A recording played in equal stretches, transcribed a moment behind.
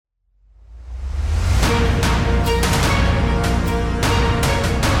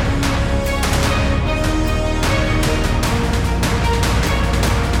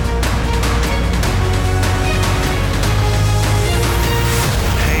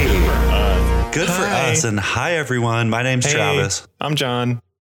Yes, and hi everyone. My name's Travis. I'm John.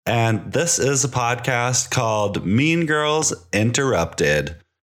 And this is a podcast called Mean Girls Interrupted.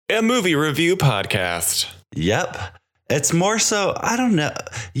 A movie review podcast. Yep. It's more so, I don't know.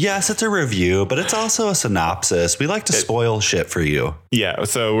 Yes, it's a review, but it's also a synopsis. We like to spoil shit for you. Yeah,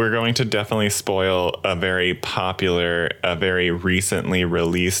 so we're going to definitely spoil a very popular, a very recently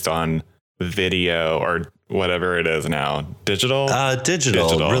released on video or whatever it is now. Digital,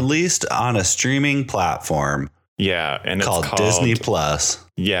 released on a streaming platform. Yeah, and it's called Disney Plus.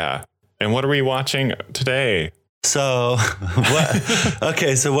 Yeah. And what are we watching today? So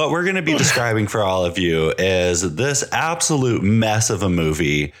what we're going to be describing for all of you is this absolute mess of a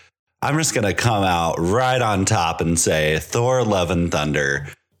movie. I'm just going to come out right on top and say Thor: Love and Thunder.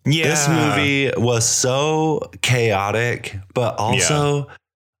 Yeah. This movie was so chaotic, but also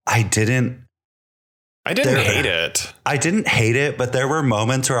I didn't hate it. I didn't hate it, but there were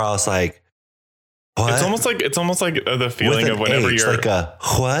moments where I was like, what? It's almost like the feeling of whenever you're like a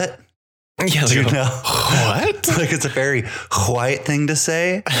what? Yeah, do you know what? Like it's a very white thing to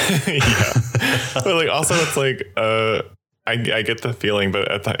say. Yeah, but like also it's like I get the feeling, but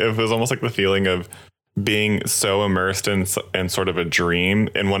it was almost like the feeling of being so immersed in sort of a dream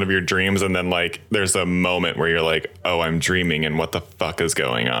in one of your dreams, and then like there's a moment where you're like, oh, I'm dreaming, and what the fuck is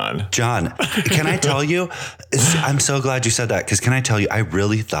going on? John, can I tell you? I'm so glad you said that, because can I tell you? I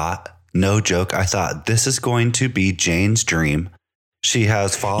really thought, no joke, I thought this is going to be Jane's dream. She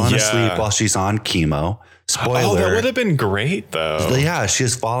has fallen asleep while she's on chemo. Spoiler. Oh, that would have been great, though. Yeah, she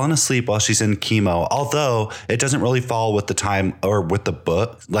has fallen asleep while she's in chemo. Although it doesn't really fall with the time or with the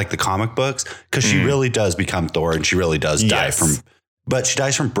book, like the comic books, because she really does become Thor and she really does die but she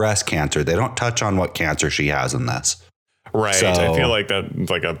dies from breast cancer. They don't touch on what cancer she has in this. Right. So, I feel like that's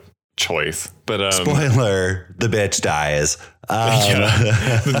like a choice, but spoiler, the bitch dies.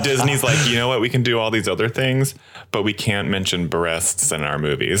 Disney's like, you know what, we can do all these other things, but we can't mention breasts in our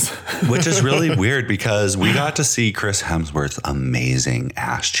movies. Which is really weird, because we got to see Chris Hemsworth's amazing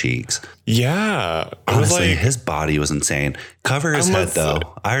ass cheeks. Yeah, honestly, like, his body was insane. Cover his head though.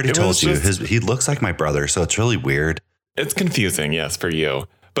 I already told you, he looks like my brother, so it's really weird. It's confusing, yes, for you.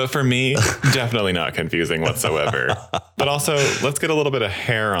 But for me, definitely not confusing whatsoever. But also, let's get a little bit of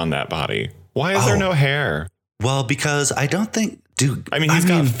hair on that body. Why is there no hair? Well, because I don't think, dude. I mean, he's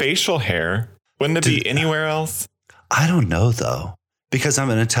got facial hair. Wouldn't it be anywhere else? I don't know, though, because I'm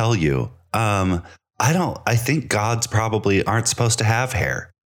going to tell you. I think gods probably aren't supposed to have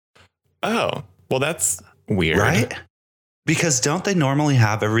hair. Oh, well, that's weird. Right? Because don't they normally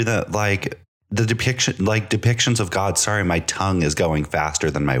have everything, like the depictions of God? Sorry, my tongue is going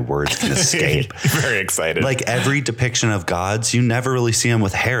faster than my words can escape. Very excited. Like every depiction of gods, you never really see them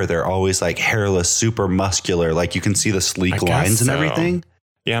with hair. They're always like hairless, super muscular. Like you can see the sleek lines and everything.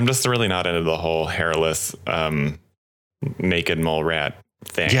 Yeah, I'm just really not into the whole hairless, naked mole rat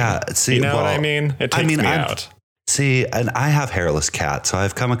thing. Yeah, see, you know what I mean? It takes me out. See, and I have hairless cats, so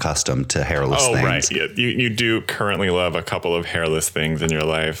I've come accustomed to hairless things. Oh, right. Yeah, you do currently love a couple of hairless things in your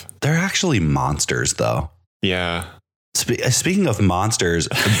life. They're actually monsters, though. Yeah. Speaking of monsters,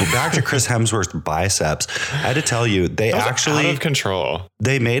 back to Chris Hemsworth's biceps. I had to tell you, they actually out of control.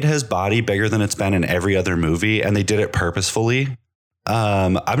 They made his body bigger than it's been in every other movie, and they did it purposefully.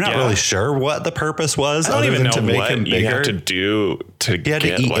 I'm not really sure what the purpose was, other than to make him bigger. You have to do to he had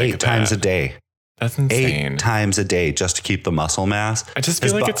to eat 8 times a day. That's insane. 8 times a day just to keep the muscle mass. I just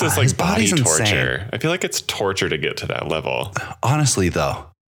feel like it's this like body torture. Insane. I feel like it's torture to get to that level. Honestly, though,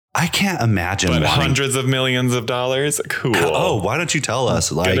 I can't imagine. But hundreds of millions of dollars? Cool. Oh, why don't you tell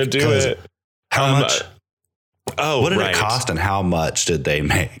us? Like, gonna do it. How much? What did it cost, and how much did they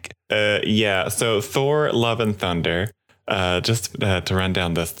make? Yeah. So Thor: Love and Thunder. Just to run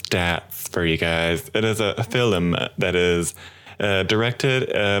down the stats for you guys, it is a film that is directed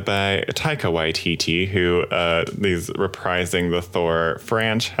by Taika Waititi, who is reprising the Thor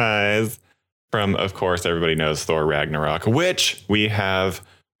franchise from, of course, everybody knows Thor Ragnarok, which we have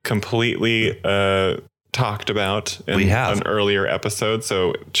completely talked about in an earlier episode.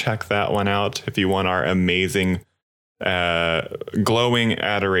 So check that one out if you want our amazing glowing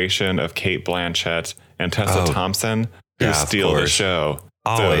adoration of Cate Blanchett and Tessa Thompson, who steal the show.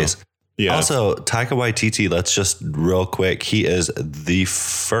 Always. So, yeah. Also, Taika Waititi, let's just real quick. He is the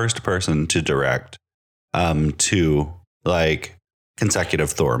first person to direct 2 like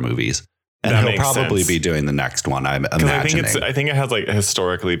consecutive Thor movies. And he'll probably be doing the next one, I'm imagining. I think it has like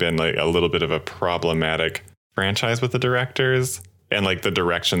historically been like a little bit of a problematic franchise with the directors and like the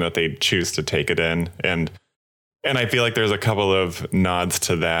direction that they choose to take it in. And I feel like there's a couple of nods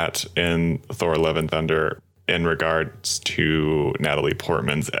to that in Thor: Love and Thunder in regards to Natalie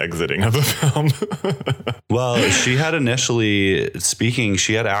Portman's exiting of the film. Well, she had initially speaking,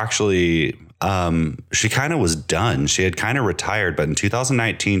 she had actually, she kind of was done. She had kind of retired, but in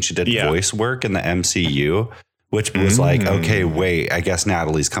 2019, she did voice work in the MCU, which was like, okay, wait, I guess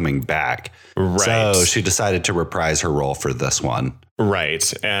Natalie's coming back. Right. So she decided to reprise her role for this one.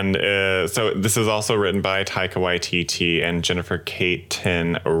 Right. And so this is also written by Taika Waititi and Jennifer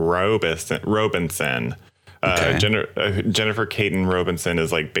Caton Robinson. Okay. Jennifer Caton Robinson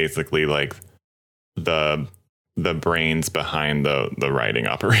is like basically like the brains behind the writing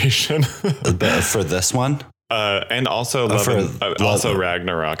operation. For this one? And also also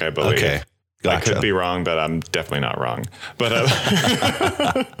Ragnarok, I believe. Okay. Gotcha. I could be wrong, but I'm definitely not wrong. But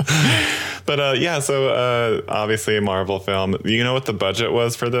yeah, so obviously a Marvel film. You know what the budget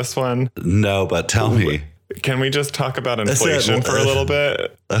was for this one? No, but tell me. Can we just talk about inflation for a little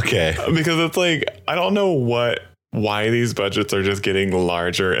bit? Okay. Because it's like, I don't know why these budgets are just getting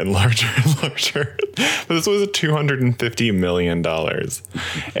larger and larger and larger. But this was $250 million.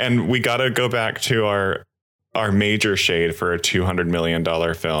 And we got to go back to our major shade for a $200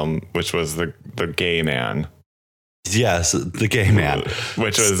 million film, which was the Gay Man. Yes, the Gay Man,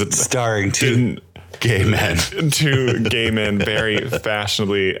 which was starring two gay men, very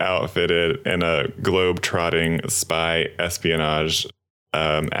fashionably outfitted in a globe-trotting spy espionage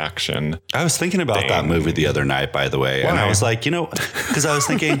action. I was thinking about that movie the other night, by the way, and I was like, because I was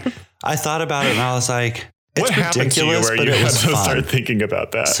thinking, I thought about it, and I was like, it's ridiculous, but it was fun. Start thinking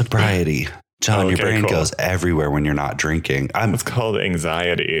about that sobriety. John, your brain goes everywhere when you're not drinking. It's called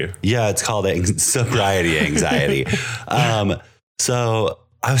anxiety. Yeah, it's called sobriety anxiety. So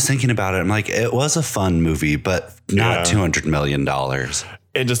I was thinking about it. I'm like, it was a fun movie, but not $200 million.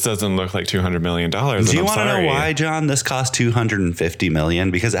 It just doesn't look like $200 million. Do you want to know why, John? This cost $250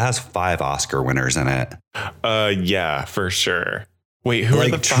 million because it has 5 Oscar winners in it. Yeah, for sure. Wait, who are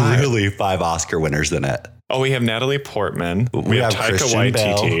the 5? Truly 5 Oscar winners in it. Oh, we have Natalie Portman. We have Taika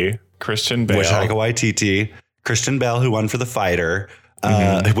Waititi. Christian Bale. Taika Waititi. Christian Bale, who won for The Fighter,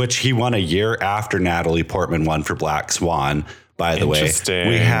 which he won a year after Natalie Portman won for Black Swan, by the way.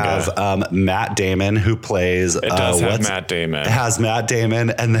 We have Matt Damon, who plays... It does have Matt Damon. It has Matt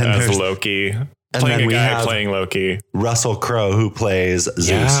Damon. And then there's Loki. Playing Loki. Russell Crowe, who plays Zeus.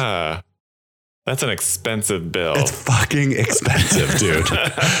 Yeah. That's an expensive bill. It's fucking expensive, dude.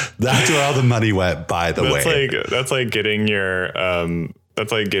 That's where all the money went, by the way. That's like getting your...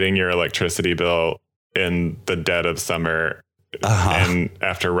 That's like getting your electricity bill in the dead of summer and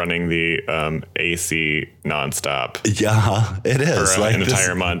after running the AC nonstop. Yeah, it is. For an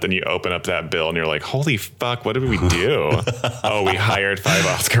entire month. And you open up that bill and you're like, holy fuck, what did we do? We hired 5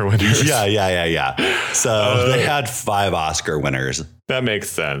 Oscar winners. Yeah. So they had 5 Oscar winners. That makes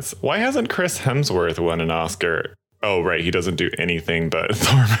sense. Why hasn't Chris Hemsworth won an Oscar? Oh, right. He doesn't do anything but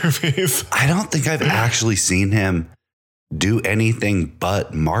Thor movies. I don't think I've actually seen him do anything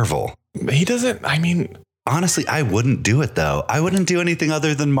but Marvel. He doesn't, honestly, I wouldn't do it though. I wouldn't do anything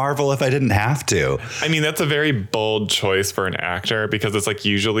other than Marvel if I didn't have to. That's a very bold choice for an actor because it's like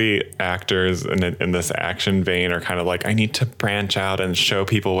usually actors in this action vein are kind of like, I need to branch out and show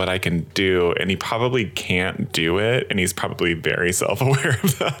people what I can do. And he probably can't do it. And he's probably very self-aware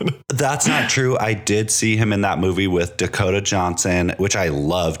of that. That's not true. I did see him in that movie with Dakota Johnson, which I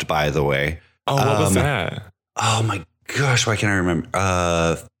loved, by the way. Oh, what was that? Oh my gosh, why can't I remember?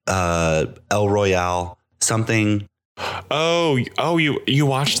 El Royale, something. Oh, you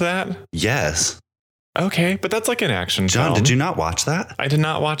watched that? Yes. Okay, but that's like an action film. John, did you not watch that? I did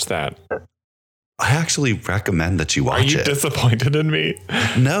not watch that. I actually recommend that you watch it. Are you disappointed in me?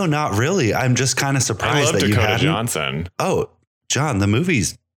 No, not really. I'm just kind of surprised that you hadn't. Dakota Johnson. Oh, John, the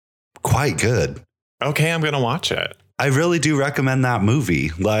movie's quite good. Okay, I'm going to watch it. I really do recommend that movie.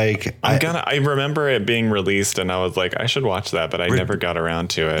 Like I remember it being released and I was like, I should watch that, but I never got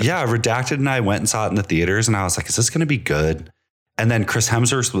around to it. Yeah. Redacted and I went and saw it in the theaters and I was like, is this going to be good? And then Chris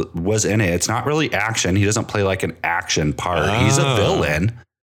Hemsworth was in it. It's not really action. He doesn't play like an action part. He's a villain.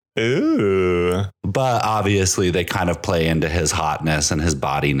 Ooh. But obviously they kind of play into his hotness and his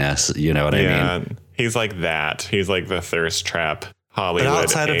bodiness. You know what I mean? He's like that. He's like the thirst trap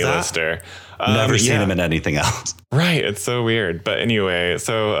Hollywood A-lister. Never seen him in anything else. Right. It's so weird. But anyway,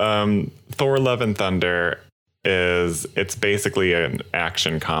 so Thor Love and Thunder it's basically an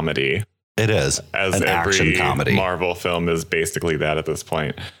action comedy. It is. As an action comedy. Marvel film is basically that at this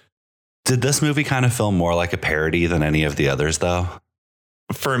point. Did this movie kind of feel more like a parody than any of the others, though?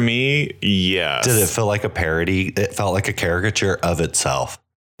 For me, yes. Did it feel like a parody? It felt like a caricature of itself.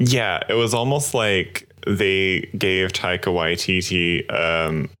 Yeah, it was almost like they gave Taika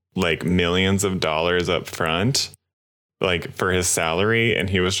Waititi like millions of dollars up front, like for his salary. And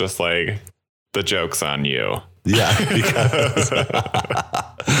he was just like, the joke's on you. Yeah. Because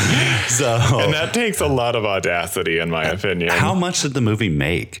so, and that takes a lot of audacity, in my opinion. How much did the movie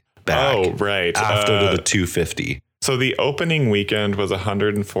make back? Oh, right. After the 250. So the opening weekend was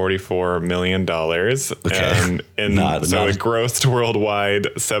 $144 million. Okay. So it grossed worldwide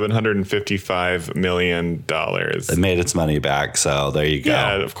 $755 million. It made its money back. So there you go.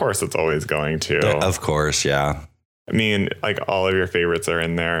 Yeah, of course it's always going to. Of course, yeah. I mean, like all of your favorites are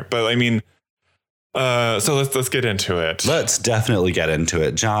in there. But I mean, so let's get into it. Let's definitely get into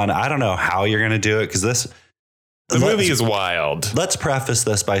it. John, I don't know how you're going to do it because the movie is wild. Let's preface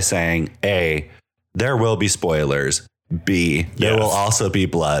this by saying, A, there will be spoilers. B, there will also be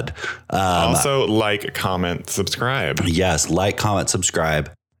blood. Also, like, comment, subscribe. Yes, like, comment, subscribe.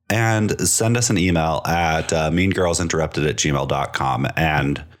 And send us an email at meangirlsinterrupted@gmail.com.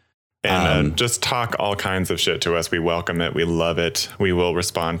 And just talk all kinds of shit to us. We welcome it. We love it. We will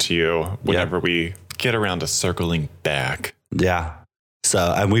respond to you whenever we get around to circling back. Yeah.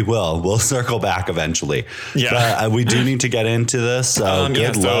 So, and we'll circle back eventually. Yeah. But we do need to get into this. So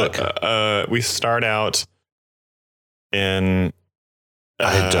good luck. We start out in...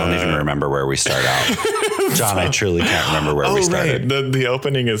 I don't even remember where we start out. John, I truly can't remember where we started. Right. The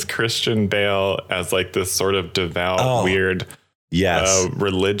opening is Christian Bale as like this sort of devout, weird... Yes.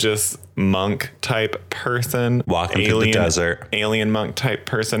 Religious monk type person. Walking through the desert. Alien monk type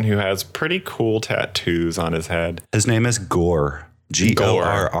person who has pretty cool tattoos on his head. His name is Gore.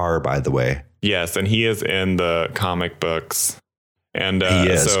 Gorr, by the way. Yes, and he is in the comic books. And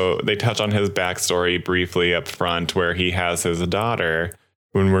so they touch on his backstory briefly up front, where he has his daughter,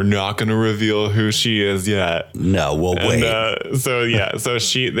 when we're not going to reveal who she is yet. No, we'll wait. So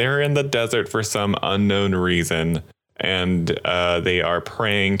they're in the desert for some unknown reason. And they are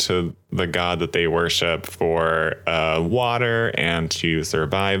praying to the god that they worship for water and to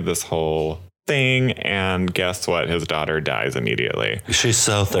survive this whole thing. And guess what? His daughter dies immediately. She's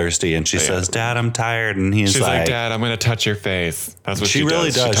so thirsty. And she says, Dad, I'm tired. And she's like, Dad, I'm going to touch your face. That's what she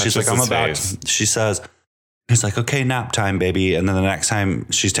really does. She's like, I'm about to. She says, he's like, okay, nap time, baby. And then the next time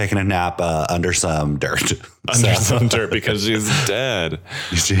she's taking a nap under some dirt. Some dirt because she's dead.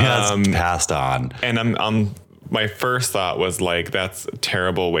 She has passed on. And my first thought was like, that's a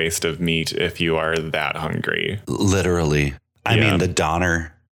terrible waste of meat if you are that hungry. Literally. I mean, the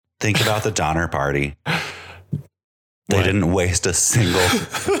Donner. Think about the Donner Party. They didn't waste a single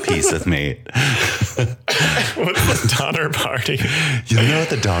piece of meat. What's the Donner Party? You don't know what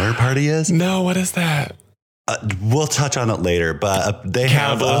the Donner Party is? No, what is that? We'll touch on it later, but they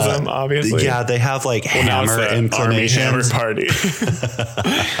cannibalism, have obviously. Yeah, they have like hammer inclinations. Hammer party.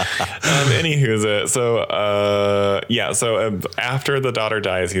 Anywho's so after the daughter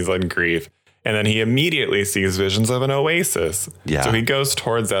dies, he's in grief, and then he immediately sees visions of an oasis. Yeah. So he goes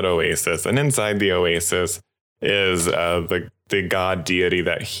towards that oasis, and inside the oasis is the god deity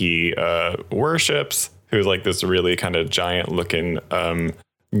that he worships, who's like this really kind of giant looking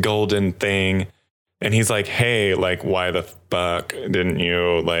golden thing. And he's like, hey, like, why the fuck didn't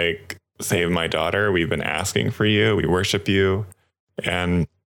you like save my daughter? We've been asking for you. We worship you. And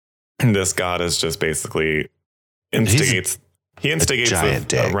this god is just basically instigates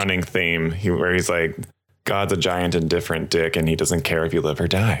a running theme where he's like, God's a giant and different dick, and he doesn't care if you live or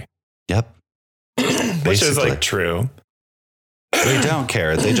die. Yep. Which is like true. They don't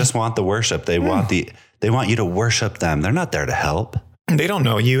care. They just want the worship. They want you to worship them. They're not there to help. They don't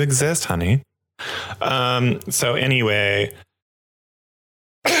know you exist, honey. So anyway,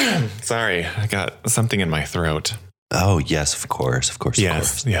 sorry, I got something in my throat. Oh, yes, of course.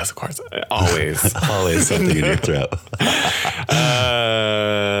 Yes, of course. Always. Always something in your throat.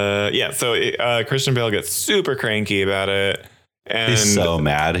 So Christian Bale gets super cranky about it. And he's so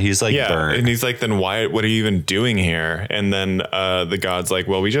mad. He's like, burnt. And he's like, then what are you even doing here? And then the god's like,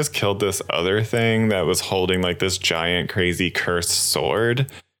 well, we just killed this other thing that was holding like this giant, crazy cursed sword.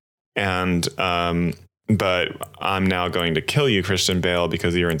 And but I'm now going to kill you, Christian Bale,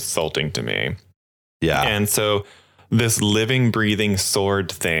 because you're insulting to me. Yeah. And so this living, breathing sword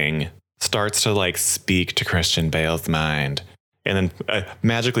thing starts to like speak to Christian Bale's mind, and then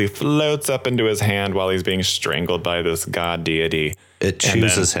magically floats up into his hand while he's being strangled by this god deity. It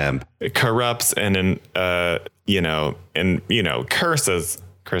chooses him. It corrupts and curses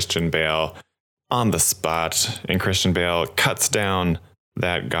Christian Bale on the spot. And Christian Bale cuts down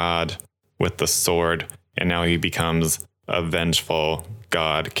that god with the sword, and now he becomes a vengeful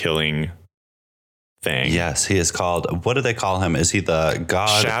god killing thing. Yes, he is called, what do they call him? Is he the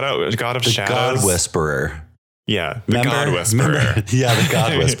god? God of the shadows? God whisperer. Yeah, the God Whisperer. Yeah, the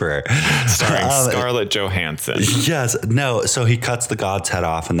God Whisperer. Starring Scarlett Johansson. Yes. No, so he cuts the god's head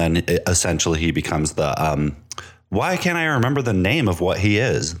off, and then essentially he becomes the... why can't I remember the name of what he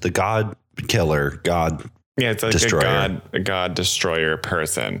is? The God killer, God it's like destroyer. a God destroyer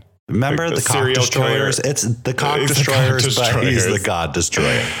person. Remember the cock destroyers? Killer. It's the cock destroyers, but he's the God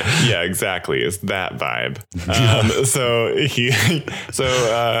destroyer. Yeah, exactly. It's that vibe. So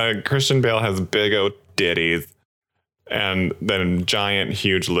Christian Bale has big old ditties and then giant,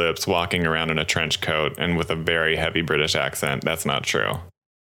 huge lips, walking around in a trench coat and with a very heavy British accent. That's not true.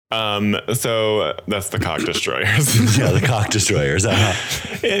 So that's the cock destroyers. Yeah, the cock destroyers.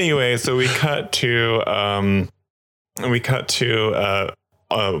 Anyway, so we cut to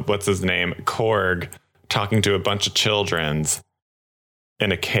what's his name? Korg talking to a bunch of children's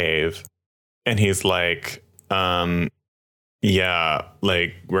in a cave. And he's like, yeah,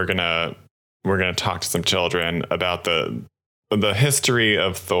 like we're gonna talk to some children about the history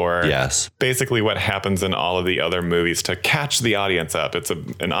of Thor. Yes. Basically what happens in all of the other movies to catch the audience up. It's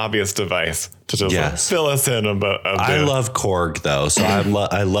an obvious device to just fill us in about. I love Korg though. So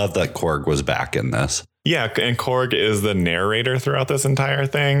I love that Korg was back in this. Yeah. And Korg is the narrator throughout this entire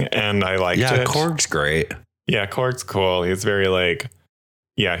thing. And I liked it. Yeah. Korg's great. Yeah. Korg's cool. He's very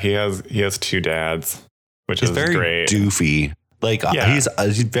he has two dads, which is very great. Doofy. He's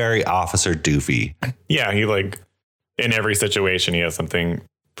very Officer Doofy. Yeah. He in every situation, he has something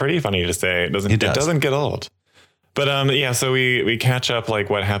pretty funny to say. It doesn't get old. But so we catch up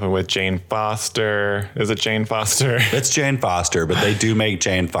what happened with Jane Foster. Is it Jane Foster? It's Jane Foster, but they do make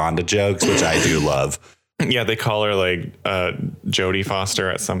Jane Fonda jokes, which I do love. Yeah, they call her Jodie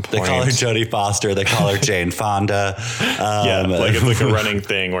Foster at some point. They call her Jodie Foster. They call her Jane Fonda. It's like a running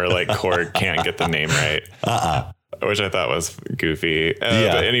thing where Korg can't get the name right. Which I thought was goofy.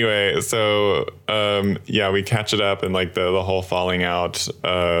 But anyway, so we catch it up and the whole falling out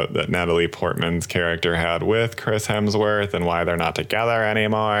that Natalie Portman's character had with Chris Hemsworth and why they're not together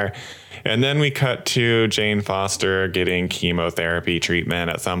anymore. And then we cut to Jane Foster getting chemotherapy treatment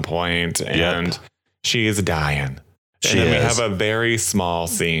at some point, and she's dying. And then we have a very small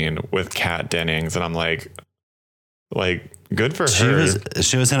scene with Kat Dennings, and I'm like good for her.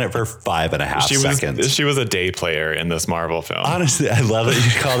 She was in it for 5.5 seconds. She was a day player in this Marvel film. Honestly, I love that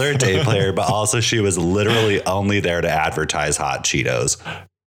you called her a day player, but also she was literally only there to advertise hot Cheetos.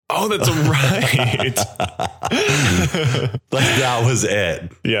 Oh, that's right. That was it.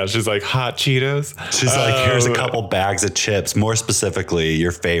 Yeah, she's like, hot Cheetos. She's here's a couple bags of chips, more specifically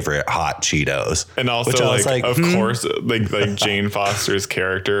your favorite hot Cheetos. And also of course, Jane Foster's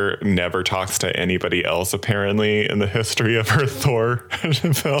character never talks to anybody else apparently in the history of her Thor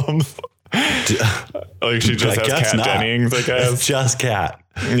films. She just has Kat Dennings, I guess. It's just Kat.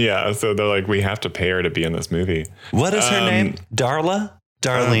 Yeah, so they're we have to pay her to be in this movie. What is her name? Darlene?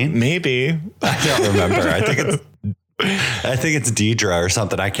 Maybe. I don't remember. I think it's Deidre or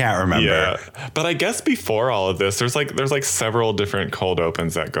something. I can't remember. Yeah. But I guess before all of this, there's several different cold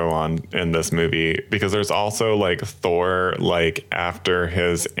opens that go on in this movie, because there's also Thor, after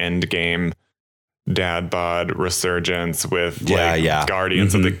his Endgame dad bod resurgence with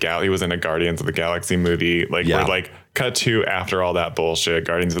Guardians of the Galaxy. He was in a Guardians of the Galaxy movie. Where cut to after all that bullshit,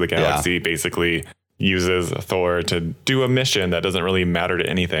 Guardians of the Galaxy basically uses Thor to do a mission that doesn't really matter to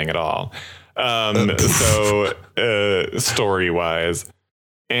anything at all. So story wise.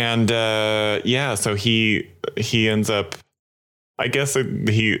 And so he ends up, I guess it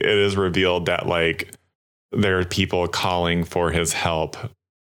is revealed that there are people calling for his help,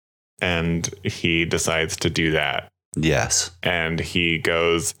 and he decides to do that. Yes. And he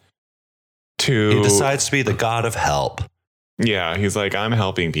decides to be the god of help. Yeah, he's I'm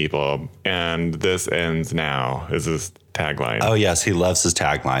helping people, and this ends now, is his tagline. Oh, yes, he loves his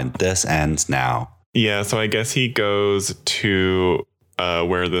tagline. This ends now. Yeah, so I guess he goes to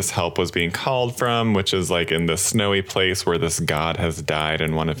where this help was being called from, which is in the snowy place where this god has died,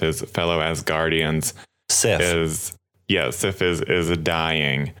 and one of his fellow Asgardians, Sif. Sif is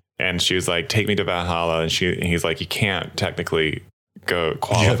dying. And she's take me to Valhalla, and he's you can't technically go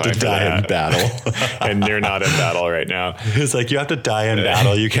qualify. You have to die in battle. And you're not in battle right now. He's you have to die in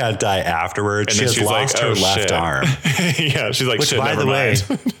battle. You can't die afterwards. And she has lost her left arm. Yeah, she's which, shit, by never the mind.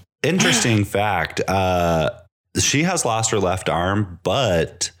 way, interesting fact. She has lost her left arm,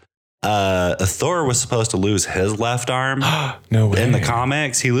 but Thor was supposed to lose his left arm. No way. In the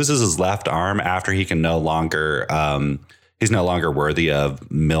comics, he loses his left arm after he can no longer, he's no longer worthy of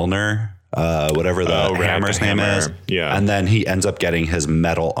Mjolnir. Whatever the hammer's name is. Yeah. And then he ends up getting his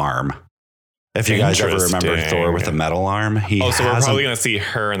metal arm. If you guys ever remember Thor with a metal arm, so we're probably going to see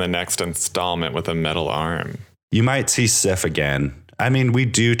her in the next installment with a metal arm. You might see Sif again. I mean, we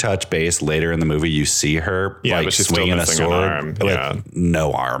do touch base later in the movie. You see her but she's swinging a sword with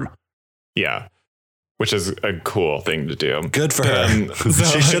no arm. Yeah. Which is a cool thing to do. Good for her.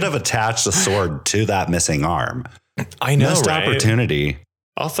 She should have attached a sword to that missing arm. I know, Missed right? opportunity.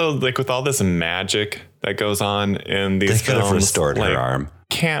 Also, like with all this magic that goes on in these films, they could have restored her arm.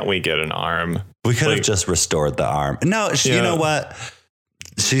 Can't we get an arm? We could have just restored the arm. No, you know what?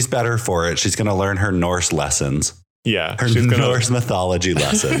 She's better for it. She's going to learn her Norse lessons. Yeah. Her Norse mythology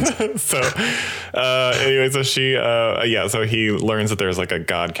lessons. So anyway, so he learns that there's like a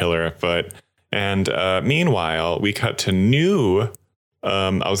god killer afoot. And meanwhile, we cut to New,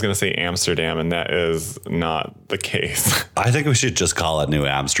 I was going to say Amsterdam, and that is not the case. I think we should just call it New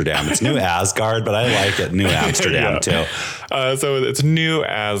Amsterdam. It's New Asgard, but I like it New Amsterdam too. So it's New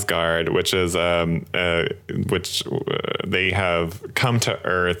Asgard, which is which they have come to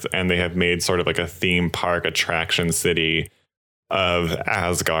Earth, and they have made sort of like a theme park attraction city of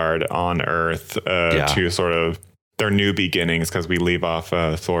Asgard on Earth to sort of their new beginnings, because we leave off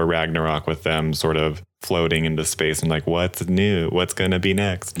Thor Ragnarok with them sort of floating into space and like, what's new? What's going to be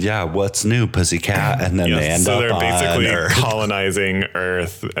next? Yeah, what's new, pussycat? And then they end up they're basically on Earth. colonizing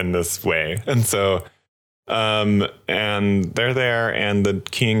Earth in this way. And so, and they're there, and the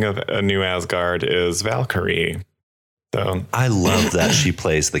king of New Asgard is Valkyrie. So I love that she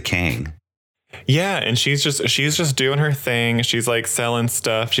plays the king. Yeah, and she's just doing her thing. She's like selling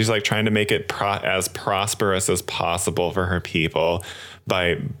stuff. She's like trying to make it as prosperous as possible for her people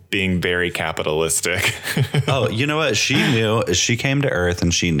by being very capitalistic. Oh, you know what? She knew. She came to Earth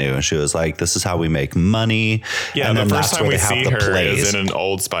and she knew. And she was like, this is how we make money. Yeah, and the first time we see her plays. is in an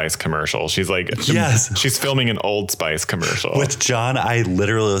Old Spice commercial. She's like, yes, she's filming an Old Spice commercial. Which, John, I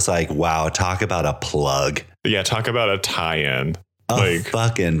literally was like, wow, talk about a plug. Yeah, talk about a tie-in. A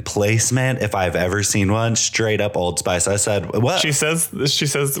fucking placement, if I've ever seen one. Straight up Old Spice. I said, what? She says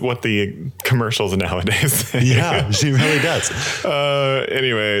what the commercials nowadays say. Yeah, she really does.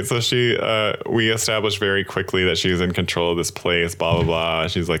 Anyway, so we established very quickly that she's in control of this place, blah, blah, blah.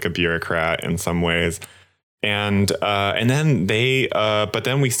 She's like a bureaucrat in some ways. And then but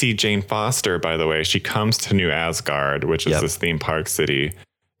then we see Jane Foster, by the way. She comes to New Asgard, which is this theme park city.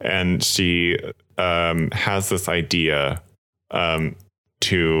 And she has this idea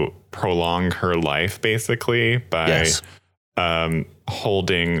to prolong her life, basically, by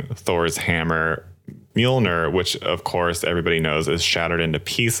holding Thor's hammer Mjolnir, which of course everybody knows is shattered into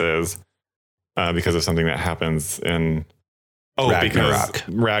pieces because of something that happens in Ragnarok.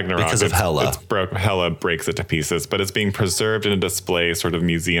 Because of Hela. Hela breaks it to pieces, but it's being preserved in a display, sort of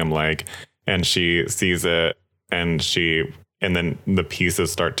museum-like, and she sees it, and then the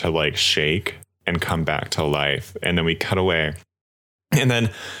pieces start to like shake and come back to life, and then we cut away, and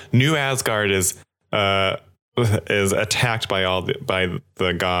then New Asgard is attacked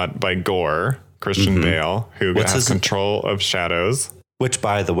by Gore, Christian Bale, who has control of shadows. Which,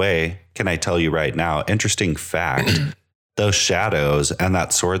 by the way, can I tell you right now, interesting fact, those shadows and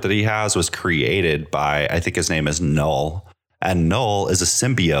that sword that he has was created by, I think his name is Null. And Null is a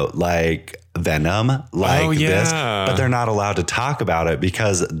symbiote like Venom, this, but they're not allowed to talk about it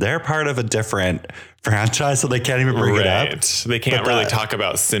because they're part of a different franchise, so they can't even bring it up. They can't really talk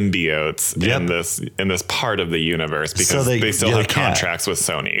about symbiotes in this part of the universe because they still have contracts with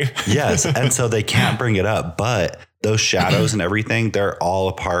Sony. Yes, and so they can't bring it up, but those shadows and everything, they're all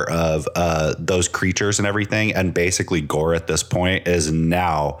a part of those creatures and everything, and basically Gore at this point is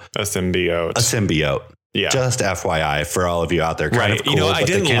now a symbiote. Yeah. Just FYI for all of you out there. Kind of cool, I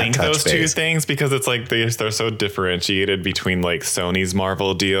didn't link those two things because it's like they're so differentiated between like Sony's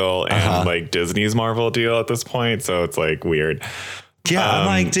Marvel deal and like Disney's Marvel deal at this point. So it's like weird. Yeah, I'm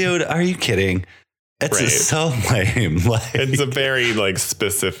like, dude, are you kidding? It's so lame. Like, it's a very like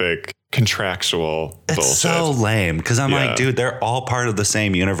specific contractual bullshit. It's so lame because I'm like, dude, they're all part of the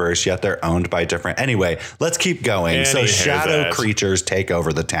same universe, yet they're owned by different. Anyway, let's keep going. So shadow creatures take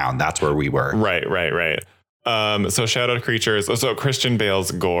over the town. That's where we were. Right. So shadow creatures. So Christian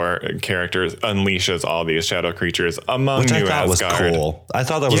Bale's Gore character unleashes all these shadow creatures among New Asgard. Was cool. I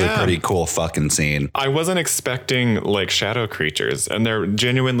thought that was a pretty cool fucking scene. I wasn't expecting like shadow creatures, and they're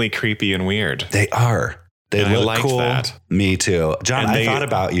genuinely creepy and weird. They are. They look cool. That. Me too. John, I thought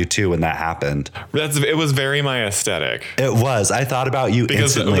about you too when that happened. It was very my aesthetic. It was. I thought about you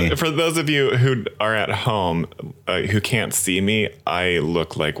instantly. For those of you who are at home who can't see me, I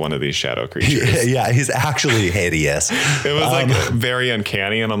look like one of these shadow creatures. Yeah, he's actually hideous. It was like very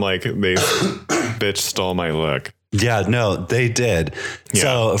uncanny, and I'm like, they bitch stole my look. Yeah, no, they did. Yeah.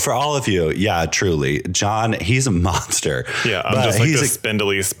 So for all of you, yeah, truly, John, he's a monster. Yeah, I'm just like this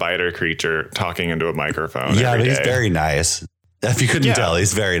spindly spider creature talking into a microphone. Yeah, every but he's day. very nice. If you couldn't tell,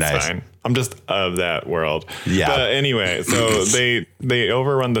 he's very nice. Fine. I'm just of that world. Yeah. But anyway, so they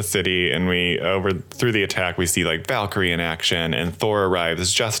overrun the city, and through the attack, we see like Valkyrie in action, and Thor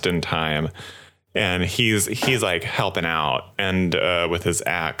arrives just in time. And he's like helping out and with his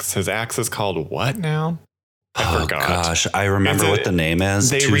axe. His axe is called what now? I forgot. Gosh, I remember what the name is.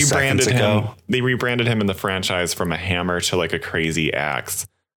 They rebranded him. They rebranded him in the franchise from a hammer to like a crazy axe.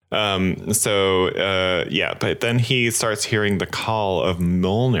 But then he starts hearing the call of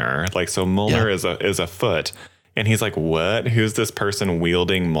Mjolnir. Like, so Mjolnir is a foot, and he's like, "What? Who's this person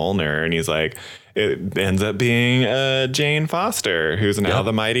wielding Mjolnir?" And he's like, "It ends up being Jane Foster, who's now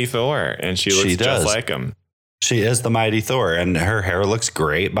the mighty Thor, and she looks just like him. She is the mighty Thor, and her hair looks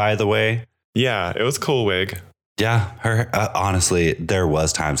great, by the way. Yeah, it was cool wig. Yeah, her honestly, there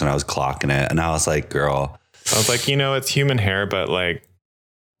was times when I was clocking it, and I was like, "Girl," I was like, it's human hair, but like,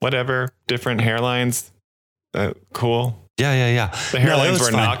 whatever, different hairlines, cool. Yeah. The hairlines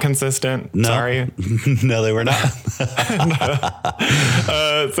were not consistent. No. Sorry. No, they were not.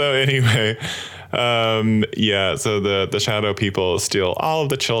 So anyway, so the shadow people steal all of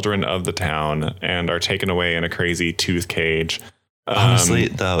the children of the town and are taken away in a crazy tooth cage. Honestly,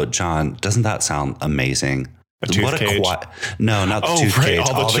 though, John, doesn't that sound amazing? A tooth cage? No, not the tooth cage.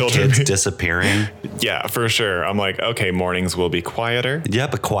 All the kids disappearing. Yeah, for sure. I'm like, okay, mornings will be quieter.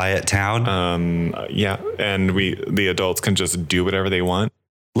 Yep, a quiet town. And the adults can just do whatever they want.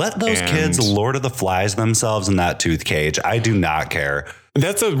 Let those kids Lord of the Flies themselves in that tooth cage. I do not care.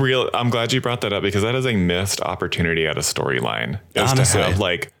 I'm glad you brought that up, because that is a missed opportunity at a storyline. Honestly. To have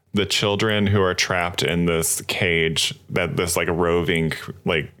like the children who are trapped in this cage, this like roving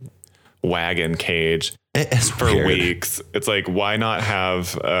like wagon cage for weird. weeks. It's like, why not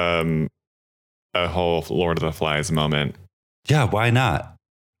have a whole Lord of the Flies moment? Yeah, why not?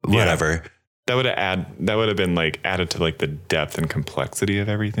 Whatever. That would have been like added to like the depth and complexity of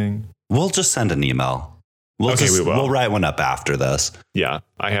everything. We'll just send an email. We will. We'll write one up after this. Yeah,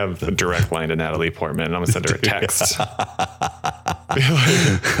 I have a direct line to Natalie Portman, and I'm gonna send her a text.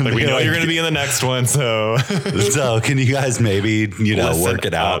 We know you're gonna be in the next one, so can you guys maybe work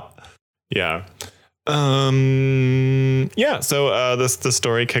it out? Yeah. So the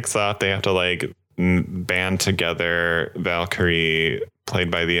story kicks off. They have to like band together. Valkyrie, played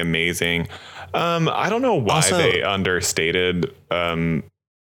by the amazing. I don't know why they understated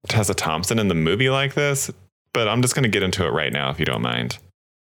Tessa Thompson in the movie like this, but I'm just going to get into it right now if you don't mind.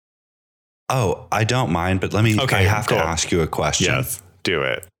 Oh, I don't mind, but I have to ask you a question. Yes, do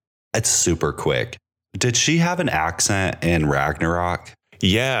it. It's super quick. Did she have an accent in Ragnarok?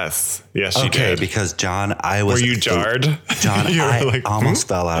 Yes, she did. Okay, because John, were you jarred? John, I almost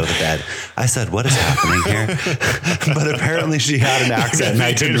fell out of the bed. I said, "What is happening here?" But apparently, she had an accent. And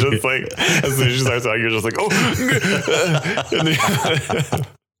I didn't just like, as soon as she starts talking, you're just like,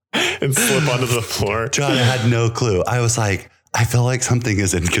 and slip onto the floor. John, I had no clue. I was like, I feel like something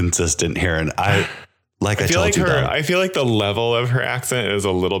is inconsistent here, and I feel like the level of her accent is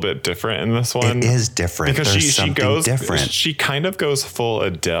a little bit different in this one. It is different because she goes different. She kind of goes full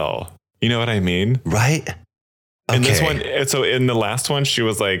Adele. You know what I mean? Right. Okay. In this one, so in the last one, she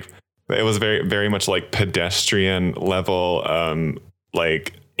was like, it was very, very much like pedestrian level,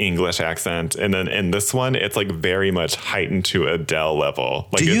 like English accent. And then in this one, it's like very much heightened to Adele level.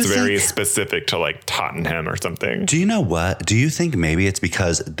 Like it's very specific to like Tottenham or something. Do you know what? Do you think maybe it's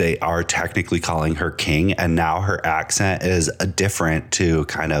because they are technically calling her king and now her accent is different to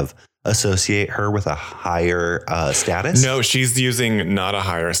kind of associate her with a higher status? No, she's using not a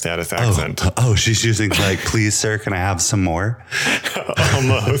higher status accent. Oh, she's using like, "Please, sir, can I have some more?"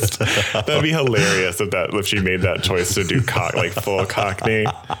 Almost. That'd be hilarious if she made that choice to do full Cockney.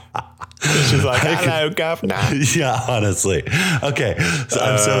 She's like, "Hello, governor." Yeah, honestly. Okay, so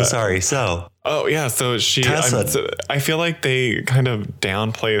I'm so sorry. So. Oh yeah, so I feel like they kind of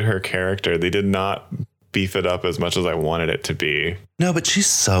downplayed her character. They did not beef it up as much as I wanted it to be. No, but she's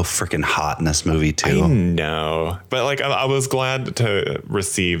so freaking hot in this movie too. I know, but like I was glad to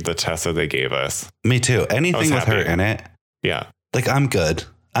receive the Tessa they gave us. Me too. Anything with her in it. Yeah. Like I'm good.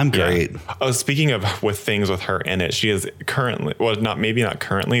 I'm great. Oh, speaking of with things with her in it, she is currently, well, maybe not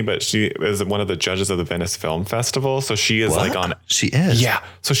currently, but she is one of the judges of the Venice Film Festival. So she is She is. Yeah.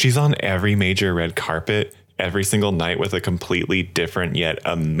 So she's on every major red carpet every single night with a completely different yet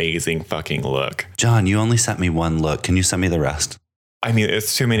amazing fucking look. John, you only sent me one look. Can you send me the rest? I mean,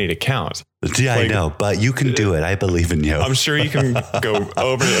 it's too many to count. Yeah, I know, but you can do it. I believe in you. I'm sure you can go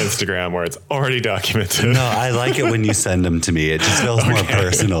over to Instagram where it's already documented. No, I like it when you send them to me. It just feels more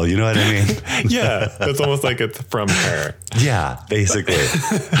personal. You know what I mean? Yeah, it's almost like it's from her. Yeah, basically.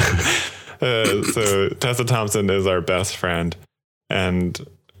 So Tessa Thompson is our best friend. And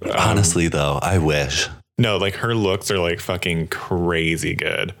honestly, though, I wish. No, like her looks are like fucking crazy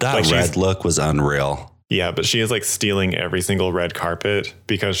good. That like red look was unreal. Yeah, but she is like stealing every single red carpet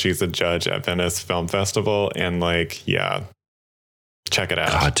because she's a judge at Venice Film Festival. And like, yeah, check it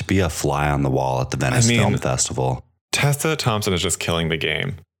out. God, to be a fly on the wall at the Venice Film Festival. Tessa Thompson is just killing the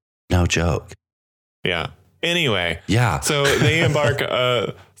game. No joke. Yeah. Anyway. Yeah. So they embark.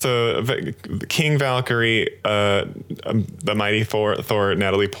 So King Valkyrie, the mighty Thor,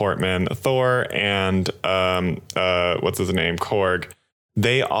 Natalie Portman, Thor, and what's his name? Korg.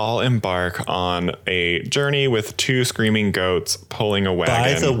 They all embark on a journey with 2 screaming goats pulling a wagon.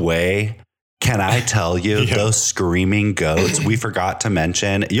 By the way, can I tell you, those screaming goats, we forgot to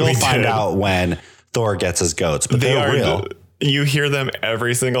mention, you'll find out when Thor gets his goats, but they're real. You hear them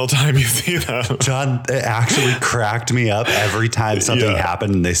every single time you see them. John, it actually cracked me up every time something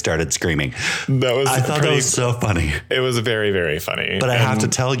happened and they started screaming. I thought that was so funny. It was very, very funny. But I have to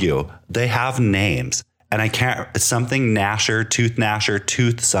tell you, they have names. And I can't, something Gnasher,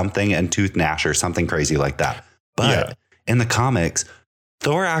 Tooth something, and Tooth Gnasher, something crazy like that. But in the comics,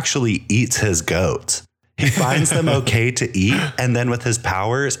 Thor actually eats his goats. He finds them okay to eat. And then with his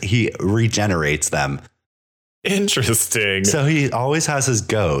powers, he regenerates them. Interesting. So he always has his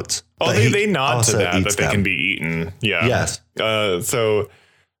goats. Oh, they nod to that they can be eaten. Yeah. Yes. So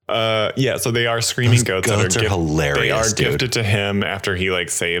they are screaming goats that are hilarious. They are gifted to him after he like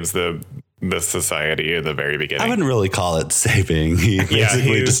saves the society at the very beginning. I wouldn't really call it saving. He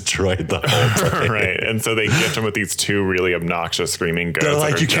basically destroyed the whole thing. Right. And so they gift him with these 2 really obnoxious screaming goats. They're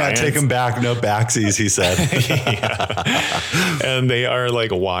like, you can't take them back. No backsies, he said. And they are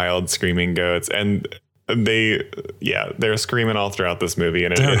like wild screaming goats. And they're screaming all throughout this movie.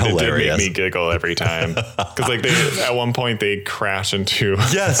 And it did make me giggle every time. Because like at one point they crash into.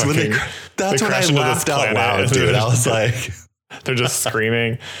 Yes. That's when I laughed out loud, dude. I was like. They're just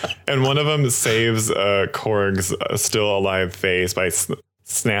screaming. And one of them saves Korg's still alive face by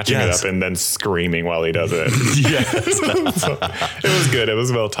snatching it up and then screaming while he does it. Yes. So it was good. It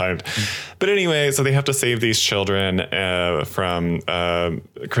was well timed. But anyway, so they have to save these children from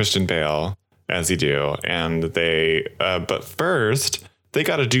Christian Bale, as you do. And but first, they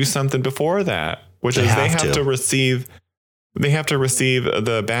got to do something before that, which is they have to receive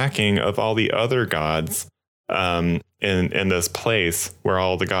the backing of all the other gods in this place where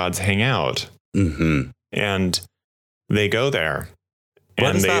all the gods hang out. Mm-hmm. And they go there.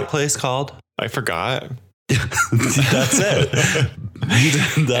 What is that place called? I forgot. That's it.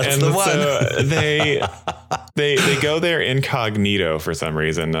 That's the one. So they go there incognito for some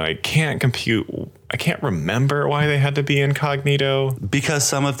reason. I can't remember why they had to be incognito. Because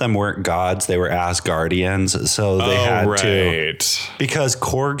some of them weren't gods, they were Asgardians, so they had to. Because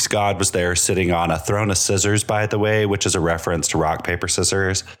Korg's god was there sitting on a throne of scissors, by the way, which is a reference to rock, paper,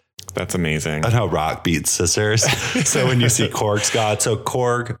 scissors. That's amazing. And how rock beats scissors. So when you see Korg's god, so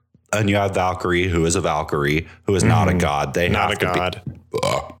Korg, and you have Valkyrie, who is a Valkyrie, who is not a god. They not have a god.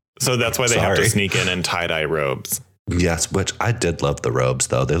 So that's why they have to sneak in tie-dye robes. Yes, which I did love the robes,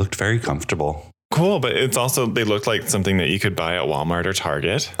 though. They looked very comfortable. Cool, but it's also, they looked like something that you could buy at Walmart or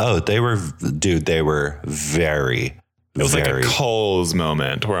Target. Oh, they were very, it was like a Kohl's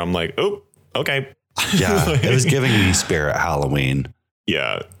moment where I'm like, oh, okay. Yeah, it was giving me Spirit Halloween.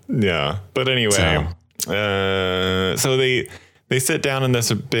 Yeah. But anyway, so they sit down in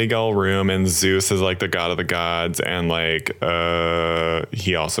this big old room, and Zeus is like the god of the gods, and like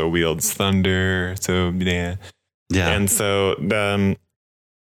he also wields thunder. So yeah. And so then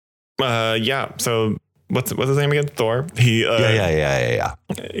so what's his name again? Thor. He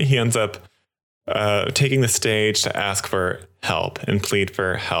He ends up taking the stage to ask for help and plead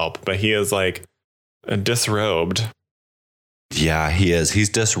for help, but he is like disrobed. Yeah, he is. He's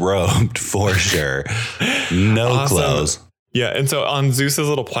disrobed for sure. No clothes. Yeah, and so on Zeus's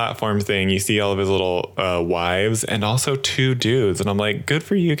little platform thing, you see all of his little wives and also 2 dudes, and I'm like, good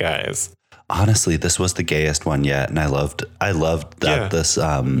for you guys. Honestly, this was the gayest one yet, and I loved that this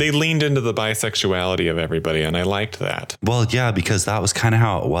they leaned into the bisexuality of everybody, and I liked that. Well, yeah, because that was kind of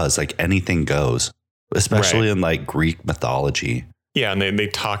how it was. Like anything goes, especially in like Greek mythology. Yeah, and they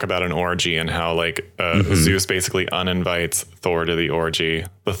talk about an orgy and how like Zeus basically uninvites Thor to the orgy,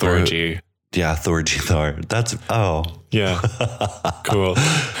 the Thorgy. Yeah, Thor. That's, yeah, cool.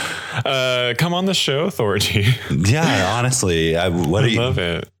 Come on the show, Thorgy. Yeah, honestly, what I are you? love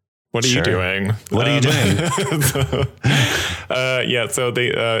it. What are you Sure. doing? What are you doing? So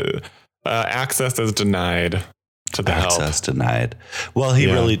they access is denied to the help. Access denied. Well, he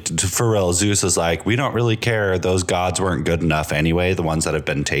really, for real, Zeus is like, we don't really care. Those gods weren't good enough anyway, the ones that have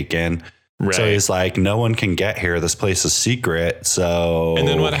been taken. Right. So he's like, no one can get here. This place is secret. So and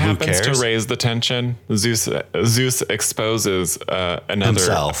then what who happens cares? to raise the tension? Zeus exposes another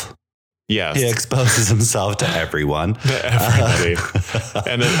Himself. Yes. He exposes himself to everyone. To everybody.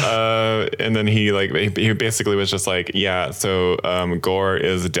 and then he basically was just like, yeah, so Gore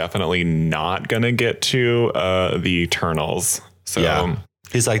is definitely not gonna get to the Eternals. So yeah.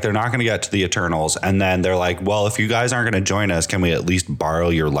 He's like, they're not going to get to the Eternals. And then they're like, well, if you guys aren't going to join us, can we at least borrow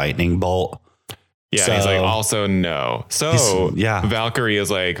your lightning bolt? Yeah, he's like, also no. So Valkyrie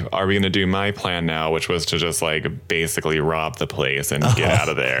is like, are we going to do my plan now? Which was to just like basically rob the place and get out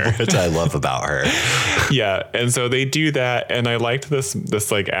of there. Which I love about her. Yeah. And so they do that. And I liked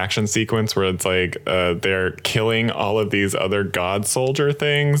this like action sequence where it's like they're killing all of these other god soldier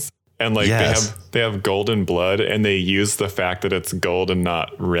things. And like they have golden blood, and they use the fact that it's gold and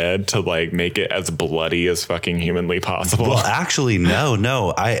not red to like make it as bloody as fucking humanly possible. Well, actually, no.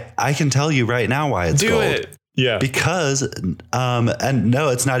 I can tell you right now why it's gold. It. Yeah. Because and no,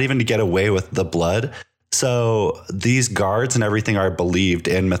 it's not even to get away with the blood. So these guards and everything are believed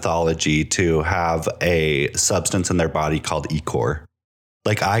in mythology to have a substance in their body called ichor.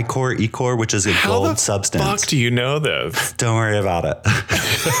 Like ichor, which is a gold substance. Fuck, do you know this? Don't worry about it.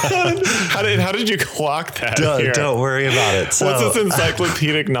 how did you clock that? Don't worry about it. So, what's this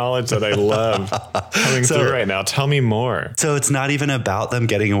encyclopedic knowledge that I love coming through right now? Tell me more. So it's not even about them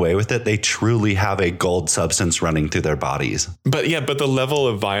getting away with it. They truly have a gold substance running through their bodies. But the level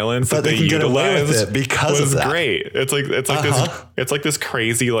of violence that they can get away with it because was of that. Great. It's like this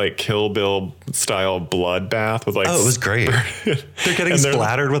crazy like Kill Bill style bloodbath with like. Oh, it was great. They're getting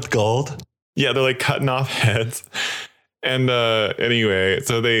splattered with gold. Yeah, they're like cutting off heads. And anyway,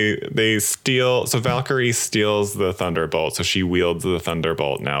 so they steal. So Valkyrie steals the Thunderbolt. So she wields the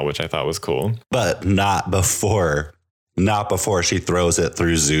Thunderbolt now, which I thought was cool. But not before she throws it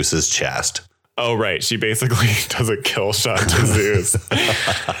through Zeus's chest. Oh, right. She basically does a kill shot to Zeus.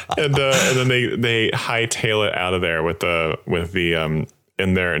 and then they hightail it out of there with the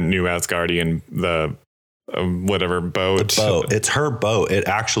in their new Asgardian, the whatever boat. The boat. It's her boat.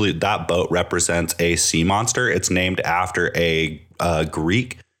 That boat represents a sea monster. It's named after a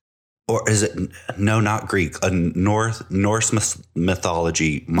Greek, or is it? No, not Greek. A Norse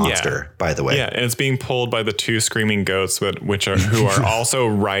mythology monster. By the way. Yeah, and it's being pulled by the two screaming goats, who are also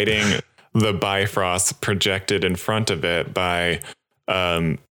riding the Bifrost projected in front of it by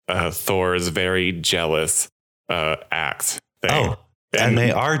Thor's very jealous axe thing. Oh. And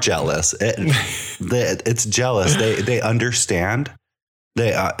they are jealous. It's jealous. They understand.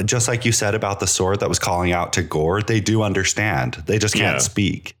 They just like you said about the sword that was calling out to Gore. They do understand. They just can't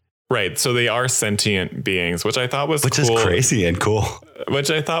speak. Right. So they are sentient beings, which I thought was cool. Is crazy and cool. Which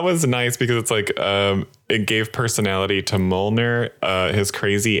I thought was nice because it's like it gave personality to Mjolnir, his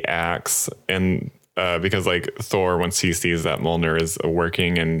crazy axe, and because like Thor, once he sees that Mjolnir is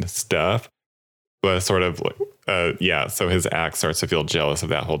working and stuff, but sort of like. So his axe starts to feel jealous of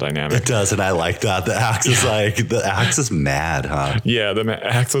that whole dynamic. It does, and I like that. The axe is mad, huh? Yeah, the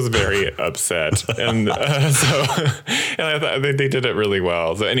axe was very upset, and and I thought they did it really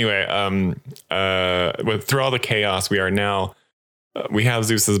well. So anyway, through all the chaos, we are now we have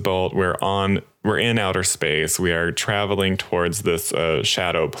Zeus's bolt. We're in outer space. We are traveling towards this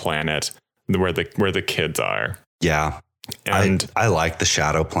shadow planet where the kids are. Yeah. And I like the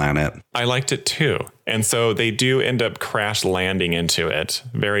shadow planet. I liked it too. And so they do end up crash landing into it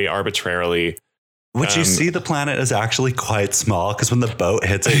very arbitrarily. Which you see the planet is actually quite small, because when the boat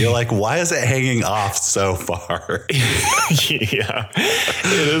hits it, you're like, why is it hanging off so far? Yeah.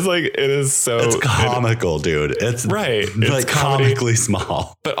 It is so. It's comical, dude. It's right. Like it's comically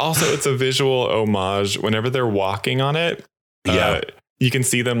small. But also it's a visual homage whenever they're walking on it. Yeah. You can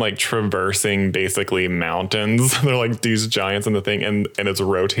see them like traversing basically mountains. They're like these giants in the thing, and it's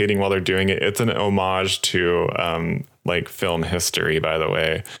rotating while they're doing it. It's an homage to like film history, by the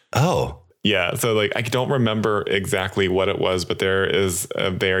way. Oh, yeah. So like I don't remember exactly what it was, but there is a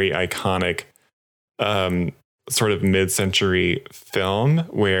very iconic sort of mid-century film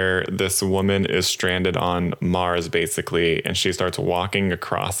where this woman is stranded on Mars basically, and she starts walking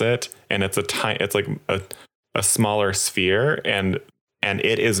across it, and it's like a smaller sphere, and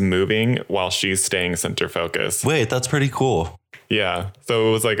it is moving while she's staying center focus. Wait, that's pretty cool. Yeah. So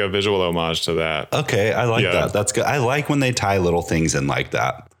it was like a visual homage to that. Okay. I like that. That's good. I like when they tie little things in like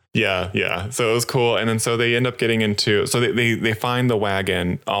that. Yeah. So it was cool. And then so they end up getting into, so they find the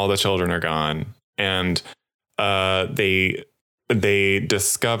wagon, all the children are gone. And they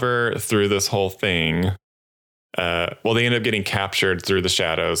discover through this whole thing, they end up getting captured through the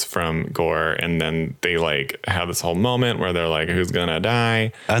shadows from Gore. And then they like have this whole moment where they're like, who's going to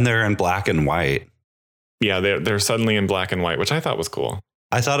die? And they're in black and white. Yeah, they're suddenly in black and white, which I thought was cool.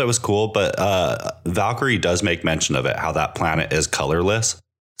 I thought it was cool, but Valkyrie does make mention of it, how that planet is colorless.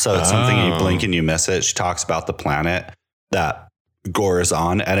 So it's something you blink and you miss it. She talks about the planet that Gore is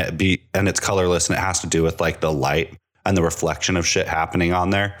on, and it's colorless, and it has to do with like the light and the reflection of shit happening on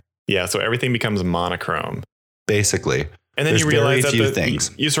there. Yeah, so everything becomes monochrome. Basically. And then you realize that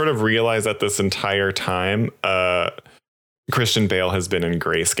things. You sort of realize that this entire time, Christian Bale has been in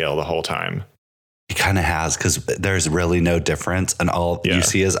grayscale the whole time. He kind of has, because there's really no difference, and you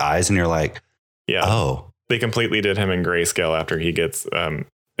see his eyes, and you're like, oh. They completely did him in grayscale after he gets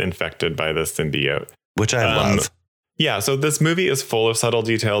infected by the symbiote, which I love. Yeah, so this movie is full of subtle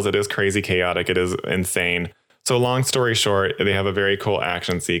details. It is crazy chaotic. It is insane. So long story short, they have a very cool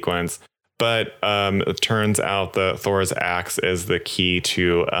action sequence, but it turns out the Thor's axe is the key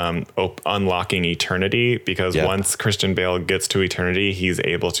to unlocking eternity, because once Christian Bale gets to eternity, he's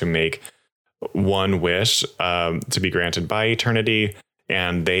able to make one wish to be granted by eternity,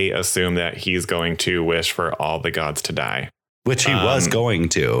 and they assume that he's going to wish for all the gods to die, which he was going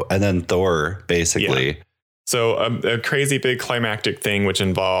to, and then Thor basically. So a crazy big climactic thing, which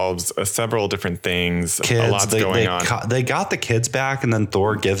involves several different things. Kids, a lot's going on. They got the kids back, and then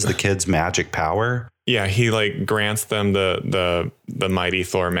Thor gives the kids magic power. Yeah, he like grants them the mighty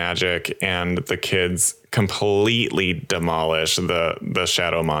Thor magic, and the kids completely demolish the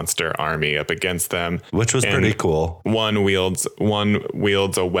shadow monster army up against them, which was pretty cool. One wields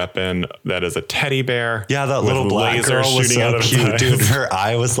a weapon that is a teddy bear. Yeah, that little black girl was so cute, dude. Her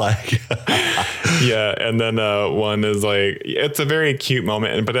eye was like, yeah. And then one is like, it's a very cute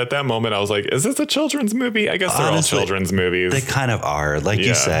moment. But at that moment, I was like, is this a children's movie? I guess they're honestly, all children's movies. They kind of are. Like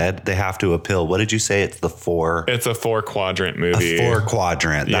you said, they have to appeal. What did you say? It's a 4-quadrant movie. A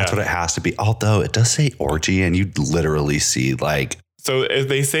 4-quadrant. That's what it has to be. Although it does say orgy, and you literally see like, so as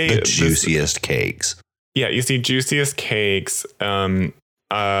they say, the juiciest cakes. Yeah, you see juiciest cakes. But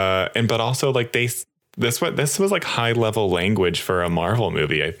also like this was like high level language for a Marvel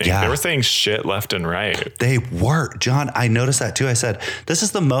movie. I think they were saying shit left and right. They were, John. I noticed that too. I said, this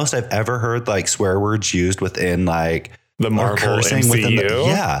is the most I've ever heard like swear words used within like the Marvel MCU.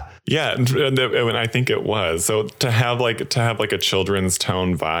 Yeah. And I think it was. So to have like a children's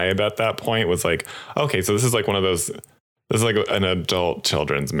tone vibe at that point was like, okay, so this is like one of those. This is like an adult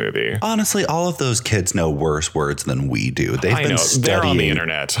children's movie. Honestly, all of those kids know worse words than we do. They've been studying. They're on the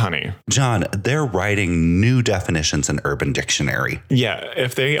internet, honey. John, they're writing new definitions in Urban Dictionary. Yeah,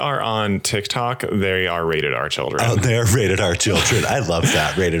 if they are on TikTok, they are rated R children. Oh, they're rated R children. I love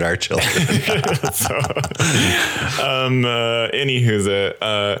that, rated R children. So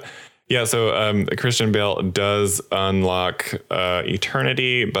Christian Bale does unlock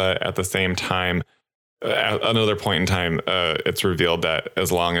eternity, but at the same time, at another point in time, it's revealed that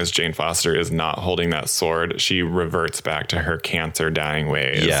as long as Jane Foster is not holding that sword, she reverts back to her cancer dying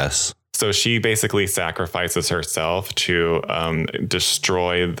ways. Yes. So she basically sacrifices herself to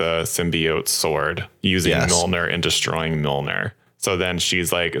destroy the symbiote sword using Mjolnir and destroying Mjolnir. So then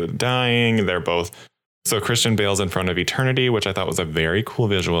she's like dying. They're both. So Christian Bale's in front of eternity, which I thought was a very cool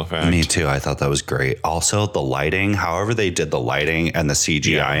visual effect. Me too. I thought that was great. Also, the lighting, however they did the lighting and the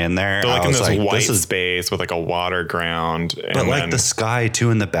CGI in there. They're like in this white space with like a water ground. But like the sky too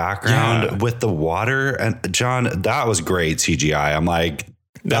in the background with the water. And John, that was great CGI. I'm like,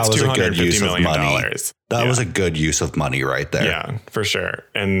 that was a good use of money. That was a good use of money right there. Yeah, for sure.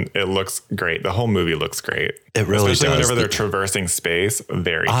 And it looks great. The whole movie looks great. It really Especially does. whenever they're traversing space.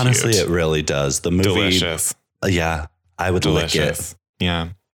 Very honestly, cute. It really does. The movie. Delicious. Yeah, I would lick it. Yeah.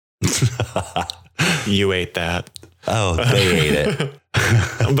 You ate that. Oh, they ate it.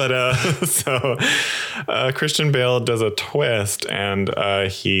 But Christian Bale does a twist, and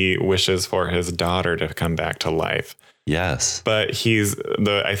he wishes for his daughter to come back to life. Yes. But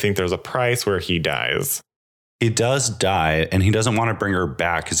I think there's a price where he dies. He does die, and he doesn't want to bring her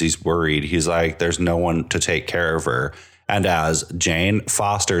back because he's worried. He's like, there's no one to take care of her. And as Jane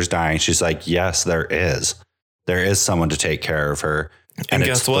Foster's dying, she's like, yes, there is. There is someone to take care of her. And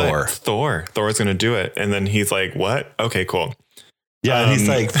guess what? Thor's going to do it. And then he's like, what? Okay, cool. Yeah, and he's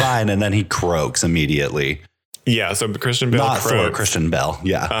like, fine. And then he croaks immediately. Yeah, so Christian Bale croaks. Thor, Christian Bale,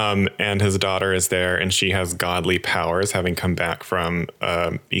 yeah. And his daughter is there, and she has godly powers, having come back from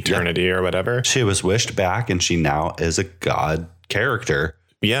eternity or whatever. She was wished back, and she now is a god character.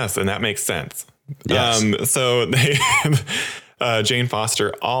 Yes, and that makes sense. Yes. So they Jane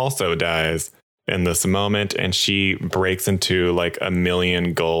Foster also dies in this moment, and she breaks into like a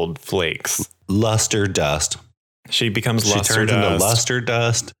million gold flakes. Luster dust. She becomes She luster turns dust. into luster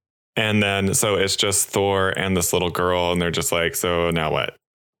dust. And then so it's just Thor and this little girl, and they're just like, so now what?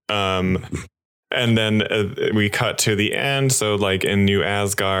 And then we cut to the end. So like in New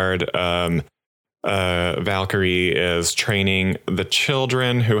Asgard, Valkyrie is training the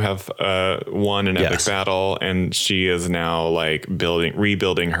children who have won an epic battle, and she is now like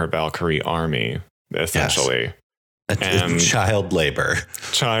rebuilding her Valkyrie army, essentially. Yes. Child labor.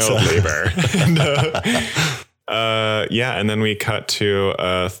 And then we cut to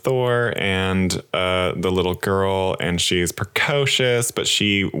Thor and the little girl, and she's precocious, but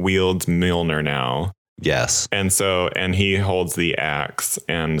she wields Mjolnir now. Yes. And he holds the axe,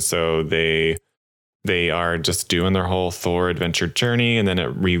 and so they are just doing their whole Thor adventure journey, and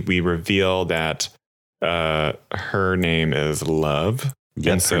then we reveal that her name is Love.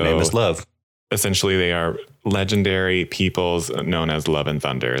 Yep, and so her name is Love. Essentially, they are legendary peoples known as Love and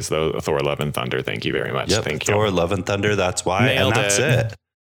Thunder. So Thor, Love and Thunder. Thank you very much. Yep, Thank you. Thor, Love and Thunder. That's why. Nailed and that's it.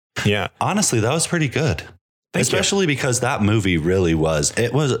 Yeah. Honestly, that was pretty good. Especially because that movie really was.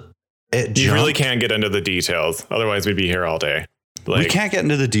 You really can't get into the details. Otherwise, we'd be here all day. We can't get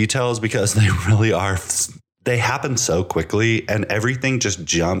into the details because they really are. They happen so quickly, and everything just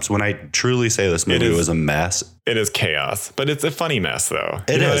jumps. When I truly say this movie was a mess, it is chaos, but it's a funny mess, though.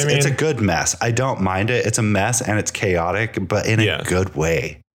 It is. I mean? It's a good mess. I don't mind it. It's a mess and it's chaotic, but in a good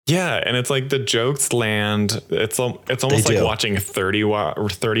way. Yeah, and it's like the jokes land. It's almost like watching 30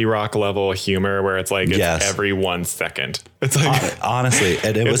 Rock level humor, where it's like every 1 second. It's like honestly,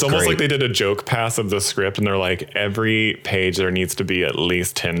 it's almost great. like they did a joke pass of the script, and they're like, every page there needs to be at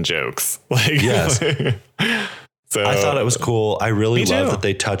least 10 jokes. Like yes. So I thought it was cool. I really love that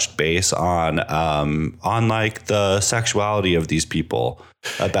they touched base on like the sexuality of these people,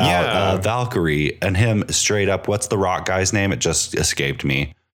 about Valkyrie and him straight up. What's the Rock guy's name? It just escaped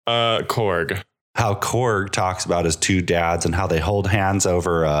me. Korg. How Korg talks about his two dads and how they hold hands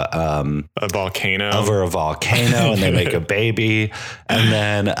over a volcano, and they make a baby. And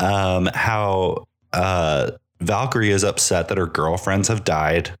then how Valkyrie is upset that her girlfriends have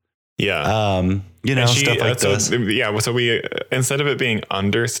died. Yeah. Stuff like this. Yeah. So we, instead of it being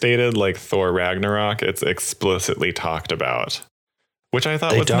understated like Thor Ragnarok, it's explicitly talked about, which I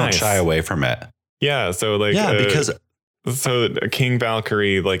thought was nice. They don't shy away from it. Yeah. So like, because so King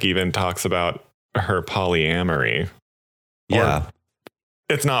Valkyrie like even talks about her polyamory. Yeah. Or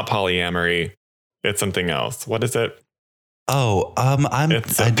it's not polyamory. It's something else. What is it? Oh,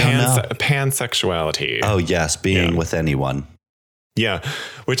 it's pansexuality. Oh yes. Being with anyone. Yeah.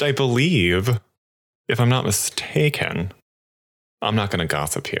 Which I believe, if I'm not mistaken, I'm not going to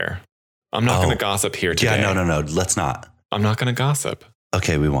gossip here. I'm not going to gossip here today. Yeah, no. Let's not. I'm not going to gossip.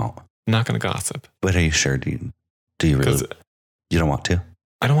 Okay, we won't. I'm not going to gossip. But are you sure? Do you really? You don't want to?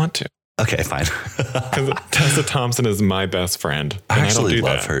 I don't want to. Okay, fine. Because Tessa Thompson is my best friend. I actually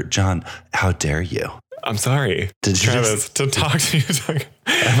love her. John, how dare you? I'm sorry. Did you Travis, to talk to you.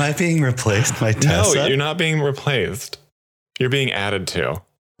 Am I being replaced by Tessa? No, you're not being replaced. You're being added to.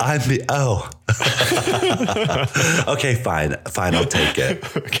 Okay, fine. I'll take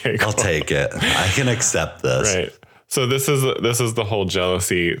it. Okay, cool. I'll take it. I can accept this. Right. So this is the whole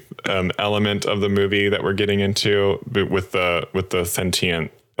jealousy element of the movie that we're getting into with the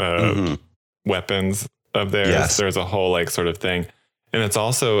sentient weapons of theirs. Yes. There's a whole like sort of thing, and it's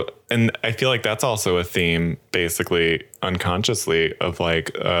also, and I feel like that's also a theme, basically unconsciously, of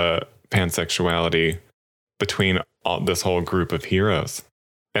like pansexuality between this whole group of heroes,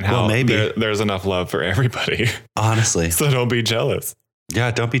 and how maybe there's enough love for everybody. Honestly, so don't be jealous.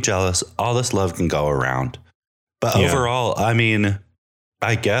 Yeah, don't be jealous. All this love can go around. But overall, I mean,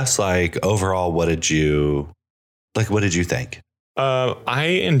 I guess like overall, what did you think? I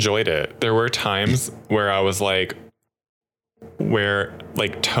enjoyed it. There were times where I was like,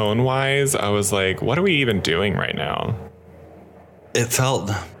 tone wise, I was like, what are we even doing right now? It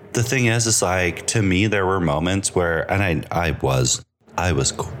felt, the thing is like, to me, there were moments where, and I was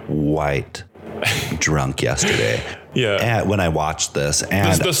quite drunk yesterday. Yeah. And when I watched this,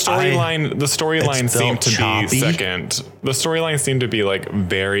 and the storyline seemed to be second. The storyline seemed to be like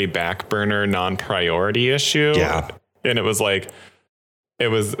very back burner, non-priority issue. Yeah. And it was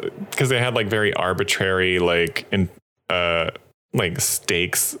because they had like very arbitrary like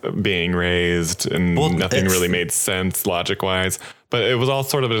stakes being raised, and nothing really made sense logic wise. But it was all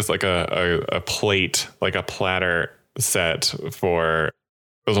sort of just like a plate, like a platter set for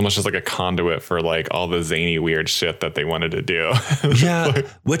was almost just like a conduit for like all the zany weird shit that they wanted to do. Yeah,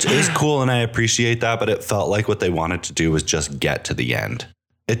 which is cool, and I appreciate that, but it felt like what they wanted to do was just get to the end.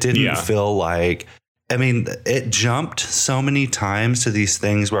 It didn't feel like, I mean, it jumped so many times to these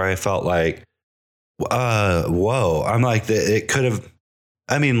things where I felt like, whoa, I'm like, it could have,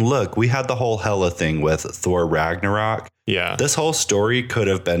 I mean, look, we had the whole Hela thing with Thor Ragnarok. Yeah. This whole story could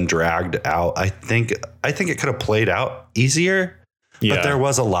have been dragged out. I think it could have played out easier. Yeah. But there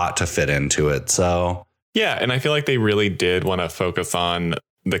was a lot to fit into it. So, yeah. And I feel like they really did want to focus on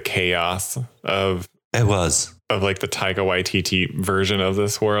the chaos of like the Taika Waititi version of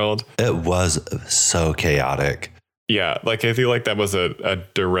this world. It was so chaotic. Yeah. Like, I feel like that was a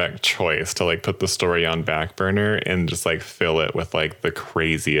direct choice to like put the story on back burner and just like fill it with like the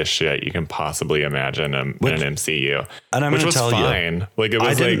craziest shit you can possibly imagine in an MCU. And I'm going to tell fine. you, like, it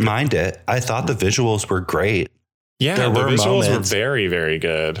was, I didn't mind it. I thought the visuals were great. Yeah, the visuals were very, very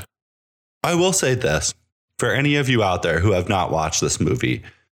good. I will say this. For any of you out there who have not watched this movie,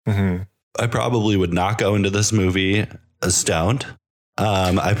 I probably would not go into this movie stoned.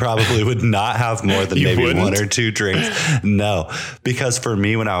 I probably would not have more than maybe one or two drinks. No, because for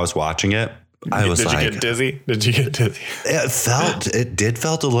me, when I was watching it, I was like... Did you get dizzy? It did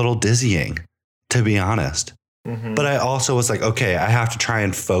felt a little dizzying, to be honest. But I also was like, okay, I have to try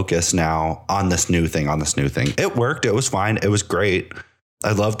and focus now on this new thing. It worked. It was fine. It was great.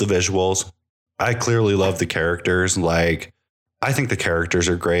 I loved the visuals. I clearly love the characters. Like, I think the characters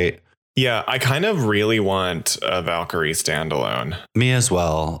are great. Yeah, I kind of really want a Valkyrie standalone. Me as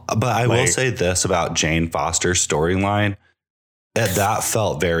well. But I will say this about Jane Foster's storyline. That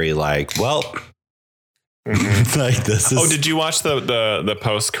felt very like, well... like this is. Oh, did you watch the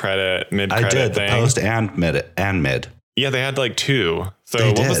post credit mid credit? I did thing? The post and mid. Yeah, they had like two. So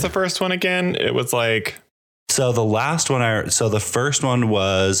what was the first one again? It was like. So the first one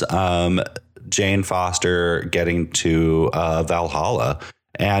was Jane Foster getting to Valhalla,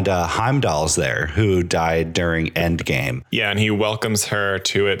 and Heimdall's there, who died during Endgame. Yeah, and he welcomes her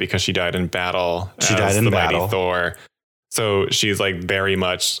to it because she died in battle. She died in battle. Mighty Thor. So she's like very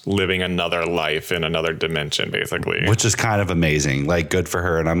much living another life in another dimension, basically. Which is kind of amazing. Like, good for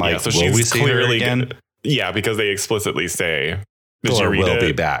her. And I'm like, so will we see her again? Yeah, because they explicitly say Thor will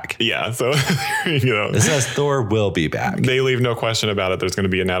be back. Yeah, so it says Thor will be back. They leave no question about it. There's going to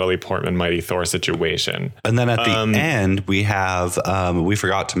be a Natalie Portman Mighty Thor situation. And then at the end, we have we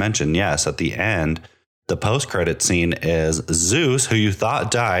forgot to mention, yes, at the end, the post-credit scene is Zeus, who you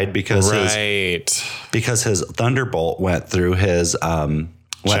thought died because his thunderbolt went through his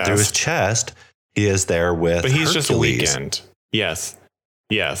chest. He is there with But he's Hercules. Just a weekend. Yes.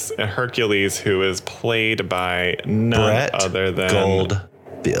 And Hercules, who is played by Brett other than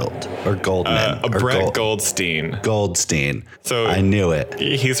Brett Goldstein. Goldstein. So I knew it.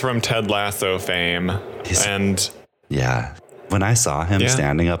 He's from Ted Lasso fame. Yeah. When I saw him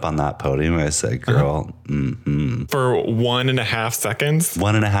standing up on that podium, I said, girl, For 1.5 seconds?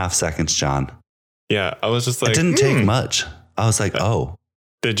 1.5 seconds, John. Yeah. I was just like, it didn't take much. I was like, oh.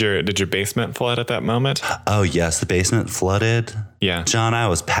 Did your basement flood at that moment? Oh, yes. The basement flooded. Yeah. John, I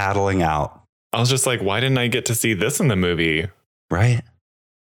was paddling out. I was just like, why didn't I get to see this in the movie? Right.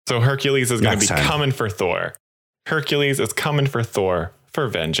 So Hercules is going to be coming for Thor. Hercules is coming for Thor for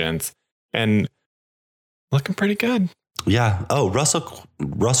vengeance. And looking pretty good. Yeah. Oh,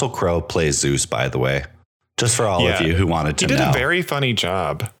 Russell Crowe plays Zeus, by the way. Just for all of you who wanted to know. He did a very funny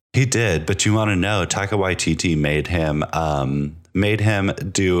job. He did, but you want to know, Taika Waititi made him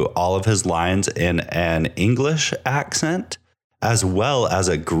do all of his lines in an English accent as well as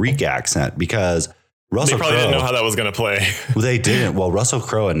a Greek accent, because Russell Crowe didn't know how that was going to play. They didn't. Well, Russell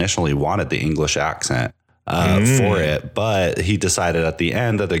Crowe initially wanted the English accent for it, but he decided at the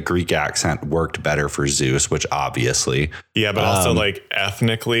end that the Greek accent worked better for Zeus, which obviously. Yeah, but also like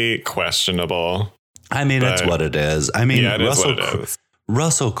ethnically questionable. I mean, it's what it is. I mean,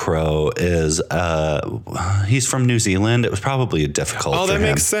 Russell Crowe is he's from New Zealand. It was probably difficult. Oh, that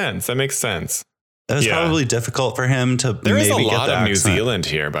makes sense. It was probably difficult for him to. There is maybe a lot get the of New accent. Zealand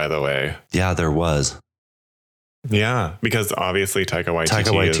here, by the way. Yeah, there was. Yeah, because obviously Taika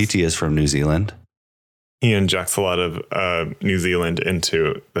Waititi is from New Zealand. He injects a lot of New Zealand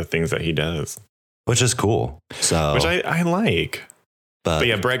into the things that he does, which is cool. So, which I like. But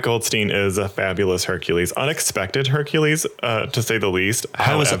yeah, Brett Goldstein is a fabulous Hercules. Unexpected Hercules, to say the least.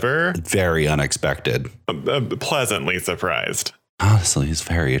 However, very unexpected. Pleasantly surprised. Honestly, he's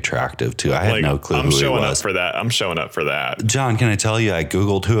very attractive too. I had no clue who he was. I'm showing up for that. John, can I tell you, I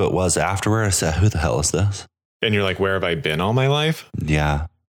Googled who it was afterward. I said, who the hell is this? And you're like, where have I been all my life? Yeah.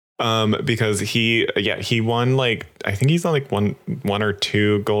 Because he won like, I think he's on like one or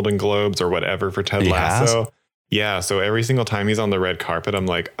two Golden Globes or whatever for Ted Lasso. Has? Yeah. So every single time he's on the red carpet, I'm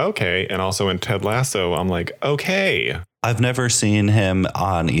like, okay. And also in Ted Lasso, I'm like, okay. I've never seen him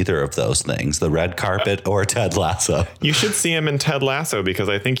on either of those things, the red carpet or Ted Lasso. You should see him in Ted Lasso because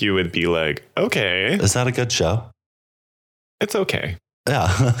I think you would be like, okay. Is that a good show? It's okay.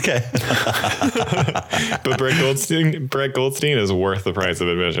 Yeah. Okay. But Brett Goldstein is worth the price of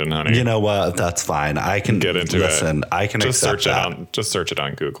admission, honey. You know what? That's fine. I can get into listen. I can just accept search that. it on. Just search it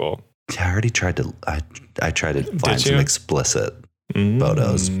on Google. Yeah, I already tried to. I tried to find some explicit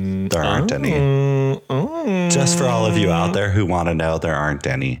photos. There aren't any. Just for all of you out there who want to know, there aren't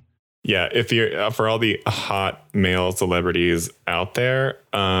any. Yeah, if you're for all the hot male celebrities out there,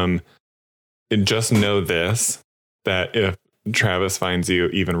 just know this: that if Travis finds you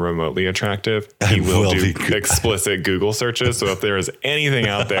even remotely attractive, he will do explicit Google searches. So if there is anything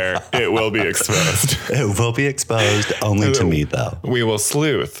out there, it will be exposed. It will be exposed only to me, though. We will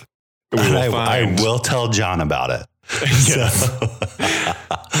sleuth. I will tell John about it. Yes.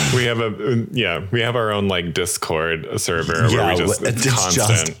 we have our own like Discord server where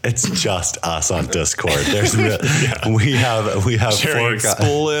it's just us on Discord. There's we have sharing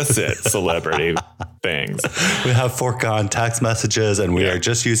explicit celebrity things. We have foregone text messages, and we are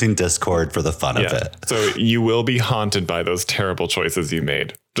just using Discord for the fun of it. So you will be haunted by those terrible choices you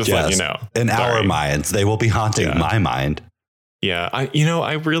made. Just let you know. In our minds, they will be haunting my mind. Yeah,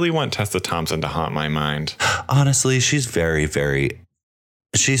 I really want Tessa Thompson to haunt my mind. Honestly, she's very, very,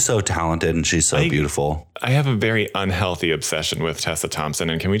 she's so talented and she's so beautiful. I have a very unhealthy obsession with Tessa Thompson.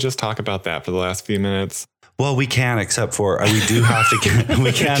 And can we just talk about that for the last few minutes? Well, we can, except for we do have to get, but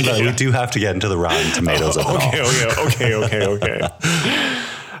we do have to get into the Rotten Tomatoes of it all.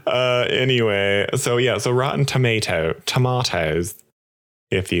 Okay. Anyway, so Rotten Tomatoes,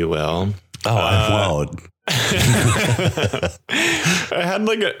 if you will. Oh, I won't. I had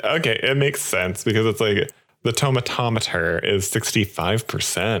it makes sense because it's like the tomatometer is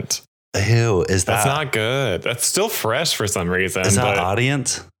 65%. Ew, that's not good. That's still fresh for some reason. Is that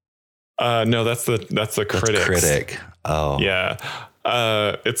audience? No, that's the critics. Critic. Oh, yeah.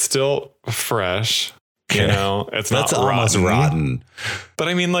 It's still fresh. You know, it's not almost rotten. But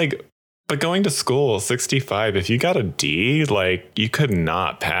I mean, but going to school, 65. If you got a D, you could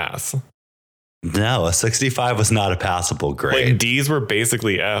not pass. No, a 65 was not a passable grade. D's were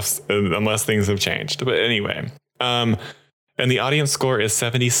basically F's unless things have changed. But anyway, and the audience score is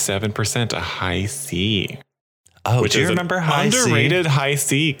 77%, a high C. Oh, do you remember High C? Underrated High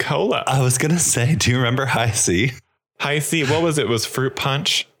C cola. I was going to say, do you remember High C? High C, what was it? It was Fruit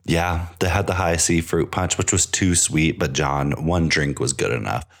Punch? Yeah, they had the High C Fruit Punch, which was too sweet, but John, one drink was good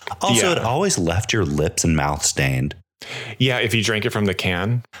enough. Also, it always left your lips and mouth stained. Yeah, if you drank it from the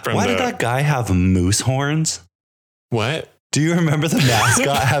can. Why did that guy have moose horns? What? Do you remember the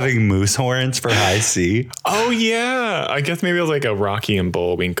mascot having moose horns for High C? Oh, yeah. I guess maybe it was like a Rocky and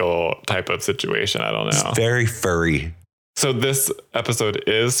Bullwinkle type of situation. I don't know. It's very furry. So this episode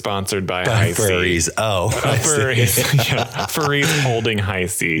is sponsored by High furries. C. Oh, furries. Yeah. Furries holding High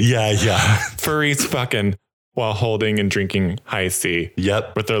C. Yeah. Furries fucking while holding and drinking High C.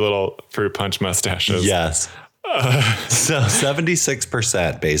 Yep. With their little fruit punch mustaches. Yes. So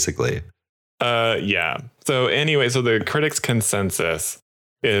 76% basically. Yeah. So anyway, so the critics' consensus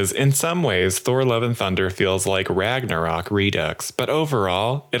is in some ways Thor Love and Thunder feels like Ragnarok Redux, but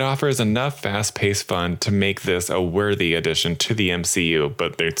overall it offers enough fast-paced fun to make this a worthy addition to the MCU,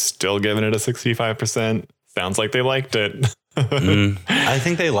 but they're still giving it a 65%. Sounds like they liked it. I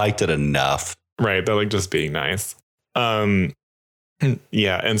think they liked it enough. Right. They're just being nice. Yeah.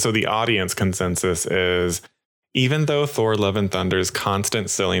 And so the audience consensus is, even though Thor Love and Thunder's constant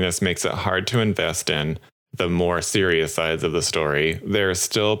silliness makes it hard to invest in the more serious sides of the story, there's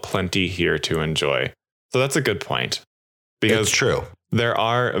still plenty here to enjoy. So that's a good point. Because it's true. There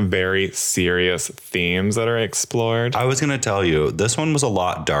are very serious themes that are explored. I was going to tell you, this one was a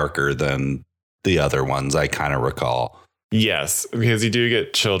lot darker than the other ones, I kind of recall. Yes, because you do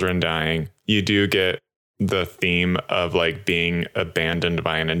get children dying. You do get the theme of being abandoned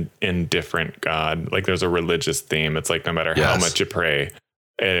by an indifferent God. There's a religious theme. It's no matter how much you pray,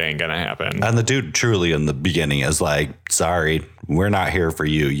 it ain't gonna happen. And the dude truly in the beginning is sorry, we're not here for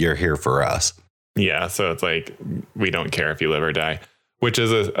you. You're here for us. Yeah. So it's we don't care if you live or die, which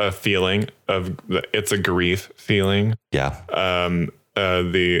is a feeling of, it's a grief feeling. Yeah. So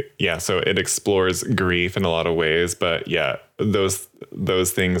it explores grief in a lot of ways, but yeah, those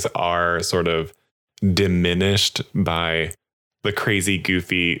things are sort of diminished by the crazy,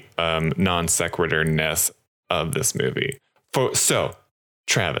 goofy, non sequitur-ness of this movie. So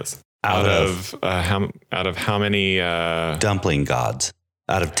Travis, out of how many dumpling gods?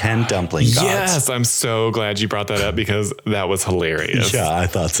 Out of 10 dumpling gods. Yes, I'm so glad you brought that up because that was hilarious. Yeah, I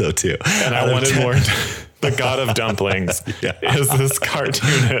thought so too. And I wanted more. The god of dumplings is this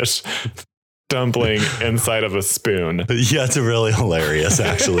cartoonish dumpling inside of a spoon. Yeah, it's really hilarious,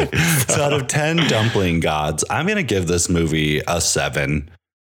 actually. So out of 10 dumpling gods, I'm going to give this movie a 7.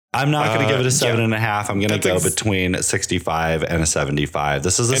 I'm not going to give it a 7.5. I'm going to go between a 65 and a 75.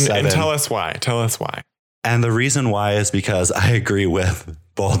 This is a 7. And tell us why. And the reason why is because I agree with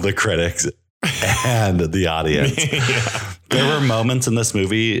both the critics and the audience. There were moments in this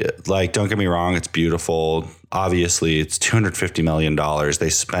movie, like, don't get me wrong, it's beautiful. Obviously, it's $250 million. They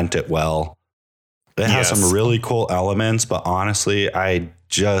spent it well. It has some really cool elements, but honestly,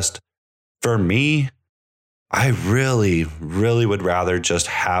 for me, I really, really would rather just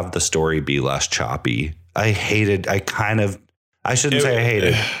have the story be less choppy. I shouldn't say I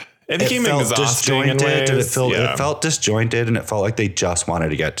hated. It became exhausting. It felt disjointed, and it felt like they just wanted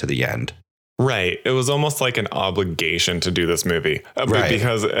to get to the end. Right. It was almost like an obligation to do this movie. Right.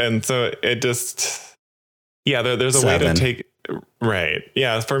 Because, and so it just, there's a way to take, right.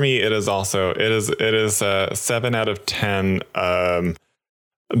 Yeah. For me, it is 7 out of 10,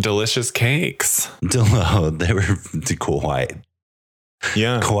 delicious cakes. They were quite.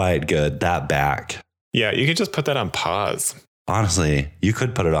 Yeah. Quite good. That back. Yeah. You could just put that on pause. Honestly, you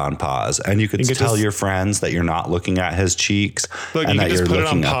could put it on pause and you could tell your friends that you're not looking at his cheeks. Look, and you that can just put it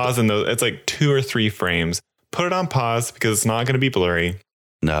on pause and it's like 2 or 3 frames. Put it on pause because it's not going to be blurry.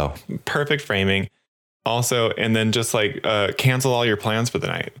 No. Perfect framing. Also, and then just like cancel all your plans for the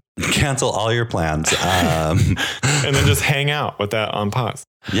night. Cancel all your plans. And then just hang out with that on pause.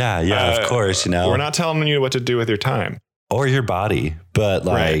 Yeah, of course. We're not telling you what to do with your time. Or your body, but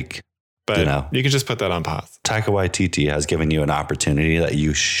But you can just put that on pause. Taika Waititi has given you an opportunity that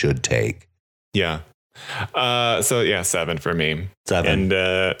you should take. Yeah. 7 for me. 7.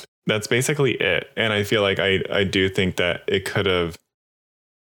 And that's basically it. And I feel like I do think that it could have,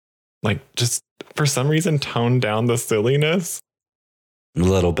 like, just for some reason toned down the silliness. A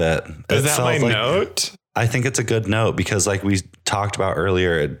little bit. Is that my note? I think it's a good note because, like we talked about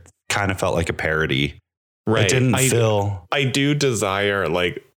earlier, it kind of felt like a parody. Right. It didn't feel. I do desire,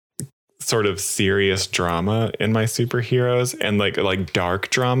 like, sort of serious drama in my superheroes and like dark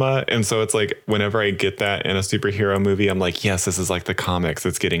drama. And so it's like whenever I get that in a superhero movie, I'm like, yes, this is like the comics.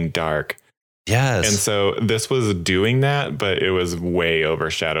 It's getting dark. Yes. And so this was doing that, but it was way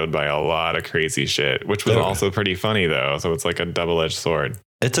overshadowed by a lot of crazy shit, which was also pretty funny though. So it's like a double-edged sword.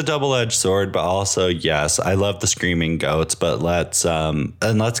 It's a double-edged sword, but also, yes, I love the screaming goats, but let's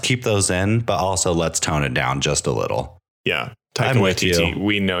keep those in, but also let's tone it down just a little. Yeah. Taika Waititi,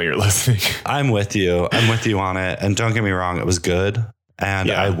 we know you're listening. I'm with you on it. And don't get me wrong, it was good.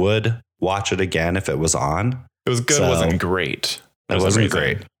 And I would watch it again if it was on. It was good. It wasn't great. It wasn't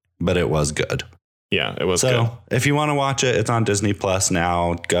great, but it was good. Yeah, it was good. So if you want to watch it, it's on Disney Plus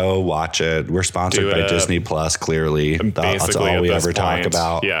now. Go watch it. We're sponsored by Disney Plus, clearly. That's all we ever talk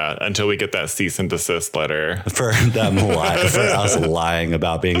about. Yeah, until we get that cease and desist letter. For them for us lying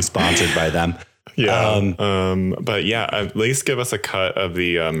about being sponsored by them. Yeah. But yeah, at least give us a cut of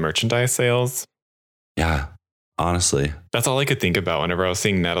the merchandise sales. Yeah. Honestly, that's all I could think about whenever I was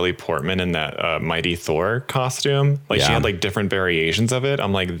seeing Natalie Portman in that Mighty Thor costume. Like she had like different variations of it.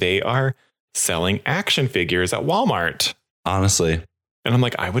 I'm like, they are selling action figures at Walmart. Honestly. And I'm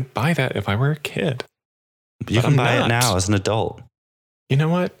like, I would buy that if I were a kid. You can buy it now as an adult. You know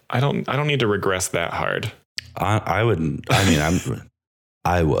what? I don't need to regress that hard. I wouldn't. I mean,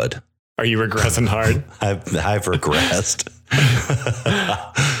 I would. Are you regressing hard? I've regressed.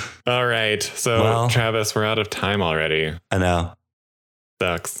 All right. So, Travis, we're out of time already. I know.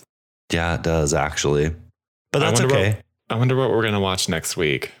 Sucks. Yeah, it does, actually. But that's okay. I wonder what we're going to watch next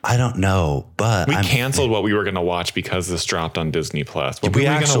week. I don't know, but we canceled what we were going to watch because this dropped on Disney Plus. What were we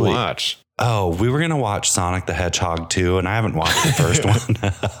going to watch? Oh, we were going to watch Sonic the Hedgehog 2, and I haven't watched the first one.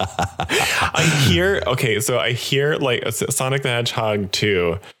 I hear like Sonic the Hedgehog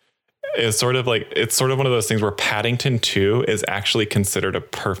 2 is sort of like, it's sort of one of those things where Paddington 2 is actually considered a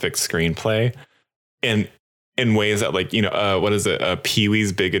perfect screenplay in ways that, like, you know, what is it?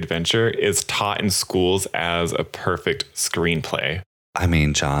 Pee-wee's Big Adventure is taught in schools as a perfect screenplay. I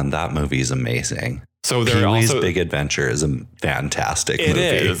mean, John, that movie is amazing. So Pee-wee's Big Adventure is a fantastic movie.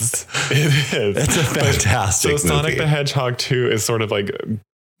 It is. It's a fantastic movie. So Sonic the Hedgehog 2 is sort of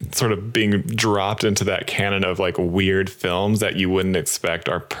being dropped into that canon of like weird films that you wouldn't expect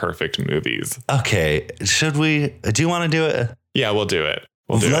are perfect movies. Okay. Do you want to do it? Yeah, we'll do it.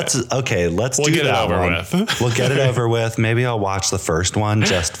 We'll do let's it. Okay, let's We'll do get it that over one. with. We'll get it over with. Maybe I'll watch the first one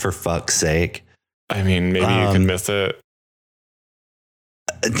just for fuck's sake. I mean, maybe you can miss it.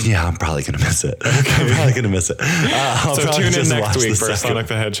 Yeah, I'm probably gonna miss it. I'm probably gonna miss it. I'll So probably tune in just next watch week the for second Sonic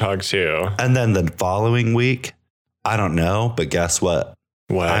the Hedgehog 2. And then the following week, I don't know, but guess what?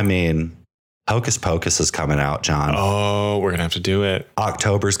 What? I mean, Hocus Pocus is coming out, John. Oh, we're gonna have to do it.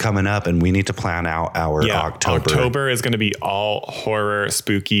 October's coming up, and we need to plan out our October. October is going to be all horror,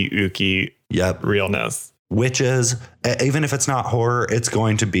 spooky, ooky realness. Witches, even if it's not horror, it's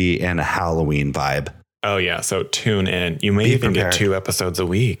going to be in a Halloween vibe. Oh, yeah. So tune in. You may even get 2 episodes a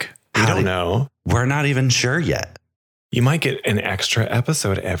week. We don't know. We're not even sure yet. You might get an extra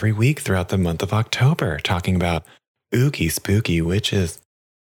episode every week throughout the month of October talking about ooky, spooky witches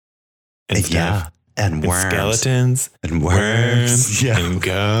and stuff. Yeah. And worms. And skeletons. And worms. Yeah. And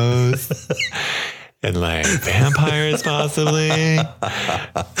ghosts. And like vampires, possibly.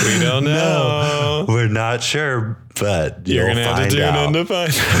 We don't know. No, we're not sure, but you're going to have to tune in to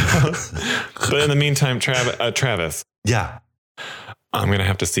find out. But in the meantime, Travis. Yeah. I'm going to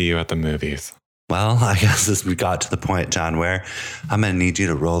have to see you at the movies. Well, I guess we got to the point, John, where I'm going to need you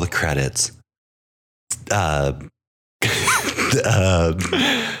to roll the credits. Yeah.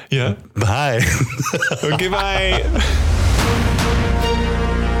 Bye. Okay, bye.